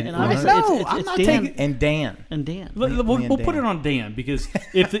yes. And It- obviously no, it's I'm Dan. not taking. And Dan. and Dan. We'll and put it Dan. on Dan because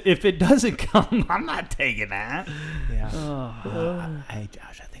if it doesn't come, I'm not taking that. Yeah. Oh. Hey,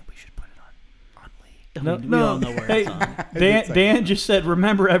 Josh, I think we should put it on Lee. No, we all know where hey, it's on. Dan just said,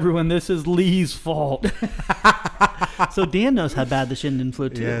 remember everyone, this is Lee's fault. So Dan knows how bad the Shinden flew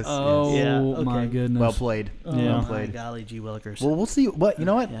too. Yes. Oh Yeah, my okay. goodness. Well played. Oh Yeah. Well my played. golly, gee willikers. Well, we'll see. What you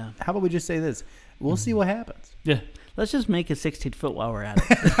know? What? Yeah. How about we just say this? We'll see what happens. Yeah. Let's just make it 16-foot while we're at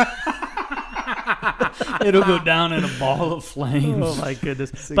it. It'll go down in a ball of flames. Oh my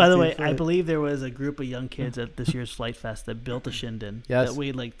goodness! By the way, 16 I foot. believe there was a group of young kids at this year's Flight Fest that built a Shinden Yes. that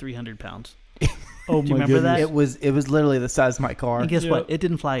weighed like 300 pounds. Oh Do you remember that? It was literally the size of my car. And guess Yeah. what? It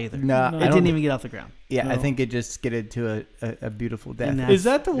didn't fly either. No, it didn't even get off the ground. Yeah, I No. think it just skidded to a beautiful death. And that- Is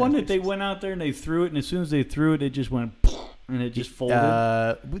that the one Yeah. that they went out there and they threw it, and as soon as they threw it, it just went and it just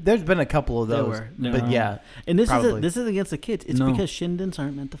folded? There's been a couple of There those, were. but yeah, And this Probably. is against the kids. It's No. because Shindens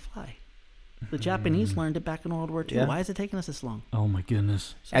aren't meant to fly. The Japanese learned it back in World War II. Yeah. Why is it taking us this long? Oh my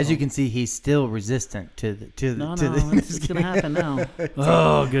goodness. as you can see, he's still resistant to the. No, to the, it's going to happen now.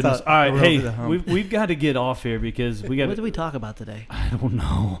 Oh goodness. So, All right, we're hey, over the hump. we've got to get off here because we got. What did we talk about today? I don't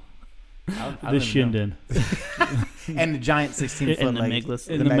know. the Shinden. And the giant 16-foot And the legs. Megalith.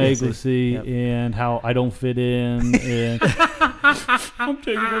 And the Megalith, Yep. and how I don't fit in, and I'm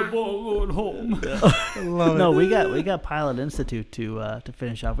taking my ball going home. Love No, we got Pilot Institute to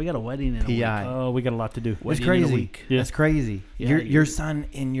finish off. We got a wedding in a week. PI. Oh, we got a lot to do. That's Wedding in a crazy. week. Yeah. That's crazy. Yeah, Your son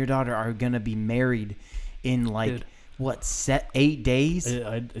and your daughter are gonna be married in Dude. what 8 days?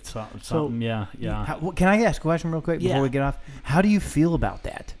 It's something. Yeah. Can I ask a question real quick before Yeah. we get off? How do you feel about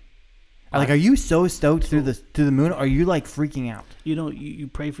that? Like, are you so stoked to the moon? Or are you like freaking out? You know, you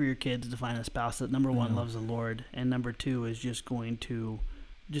pray for your kids to find a spouse that number one loves the Lord, and number two is just going to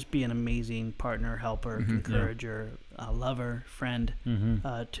just be an amazing partner, helper, encourager, lover, friend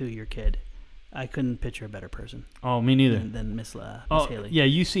to your kid. I couldn't picture a better person Oh, me neither. than Miss Haley. Yeah,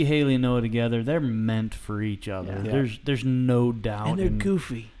 you see Haley and Noah together. They're meant for each other. Yeah. There's no doubt. And they're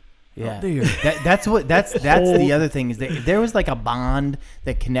goofy. Yeah, There. that's the other thing is that if there was like a bond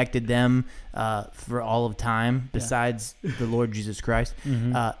that connected them for all of time, besides the Lord Jesus Christ,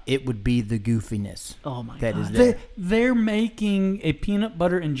 it would be the goofiness. Oh my That God. is there. They're making a peanut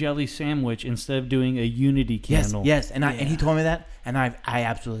butter and jelly sandwich instead of doing a unity candle. Yes, and he told me that, and I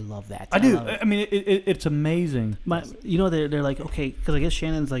absolutely love that. I do. love it. I mean, it's amazing. They're like, okay, because I guess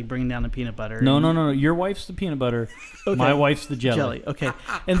Shannon's like bringing down the peanut butter. No. Your wife's the peanut butter. Okay. My wife's the jelly. Jelly. Okay.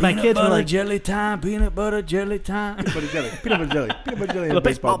 And my kids were like, jelly time. Peanut butter jelly time. peanut butter jelly, and a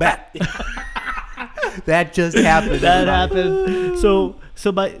baseball bat. That just happened. that happened. So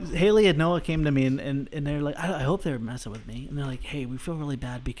Haley and Noah came to me and they're like, I hope they're messing with me. And they're like, hey, we feel really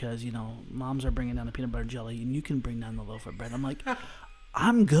bad because, moms are bringing down the peanut butter and jelly and you can bring down the loaf of bread. I'm like,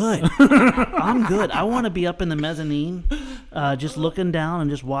 I'm good. I'm good. I want to be up in the mezzanine, just looking down and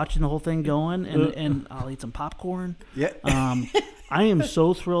just watching the whole thing going, and I'll eat some popcorn. Yeah. I am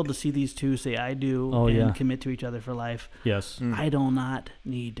so thrilled to see these two say I do and commit to each other for life. Yes. I do not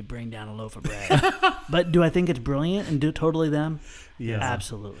need to bring down a loaf of bread. But do I think it's brilliant and do totally them? Yes.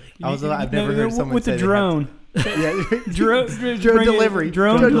 Absolutely. I've never heard someone with say the they have drone. Drone Drone delivery.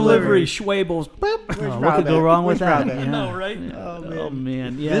 Drone delivery. Schwabels. What could go wrong with that? Where's Yeah. No, right? Oh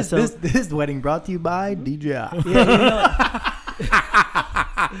man. Yeah. This wedding brought to you by DJI.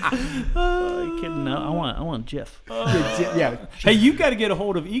 Kidding. No, I want Jif. Yeah. Hey, you got to get a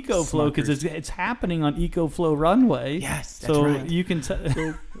hold of EcoFlow because it's happening on EcoFlow Runway. Yes, that's so right. you can.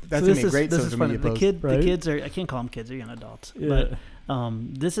 That's gonna be a great this is social funny. media post. The kids are. I can't call them kids. They're young adults. Yeah. But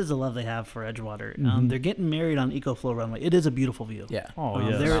this is the love they have for Edgewater. They're getting married on EcoFlow Runway. It is a beautiful view. Yeah. Oh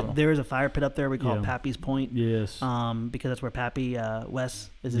yeah. There is a fire pit up there. We call it Yeah. Pappy's Point. Yes. Because that's where Pappy Wes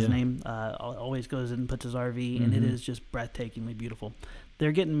is his Yeah. name. Always goes and puts his RV, and it is just breathtakingly beautiful.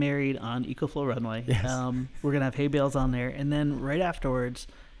 They're getting married on EcoFlow Runway. Yes. We're gonna have hay bales on there, and then right afterwards,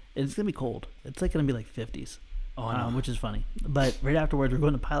 it's gonna be cold. It's like gonna be like 50s. Oh, no. Which is funny. But right afterwards, we're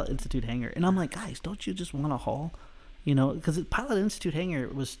going to Pilot Institute Hangar, and I'm like, guys, don't you just want to haul? Because Pilot Institute Hangar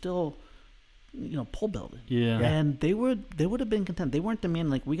was still, pole building. Yeah. And they would have been content. They weren't demanding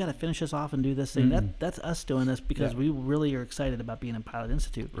like we got to finish this off and do this thing. That's us doing this because we really are excited about being in Pilot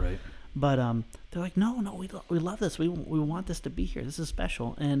Institute. Right. But they're like, no, we love this. We want this to be here. This is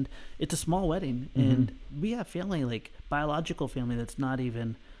special, and it's a small wedding, and we have family, like biological family, that's not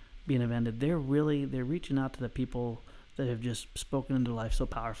even being invented. They're reaching out to the people that have just spoken into life so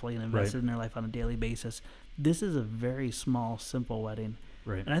powerfully and invested in their life on a daily basis. This is a very small, simple wedding.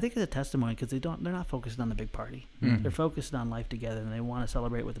 Right. And I think it's a testimony because they're not focused on the big party. They're focused on life together, and they want to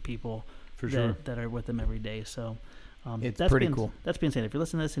celebrate with the people that are with them every day. So it's that's pretty being, cool. That's being said. If you're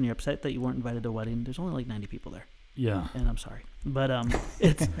listening to this and you're upset that you weren't invited to a wedding, there's only like 90 people there. Yeah. And I'm sorry. But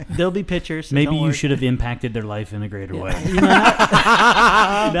there'll be pictures. So Maybe don't you worry. should have impacted their life in a greater way. You know,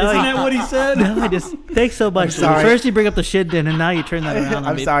 now Isn't that what he said? I just thanks so much. sorry. First you bring up the shit, and now you turn that around. on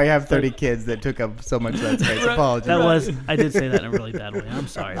I'm me. sorry, I have 30 kids that took up so much of that space. Apologies. I did say that in a really bad way. I'm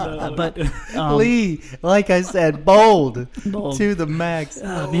sorry about that. But Lee, like I said, bold Bold. to the max.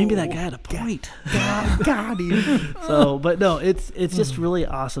 maybe that guy had a point. God, him. So, but no, it's just really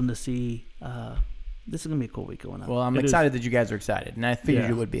awesome to see. This is gonna be a cool week going on. Well, I'm It excited that you guys are excited, and I figured Yeah.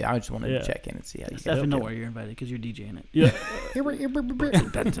 you would be. I just wanted Yeah. to check in and see how you Stefan, guys don't feel. worry, you're invited because you're DJing it. Yeah.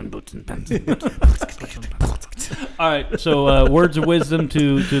 Boots and boots and pants and boots. All right. So words of wisdom to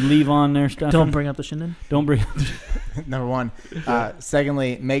leave on there, Stefan. Don't bring up the shindig. Don't bring. Number one.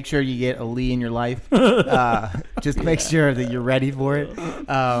 Secondly, make sure you get a Lee in your life. Just make sure that you're ready for it.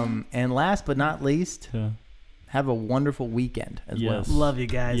 And last but not least, have a wonderful weekend as Yes. well. Love you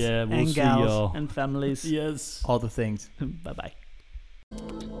guys. Yeah, we'll and see gals y'all. and families. Yes. All the things. Bye bye.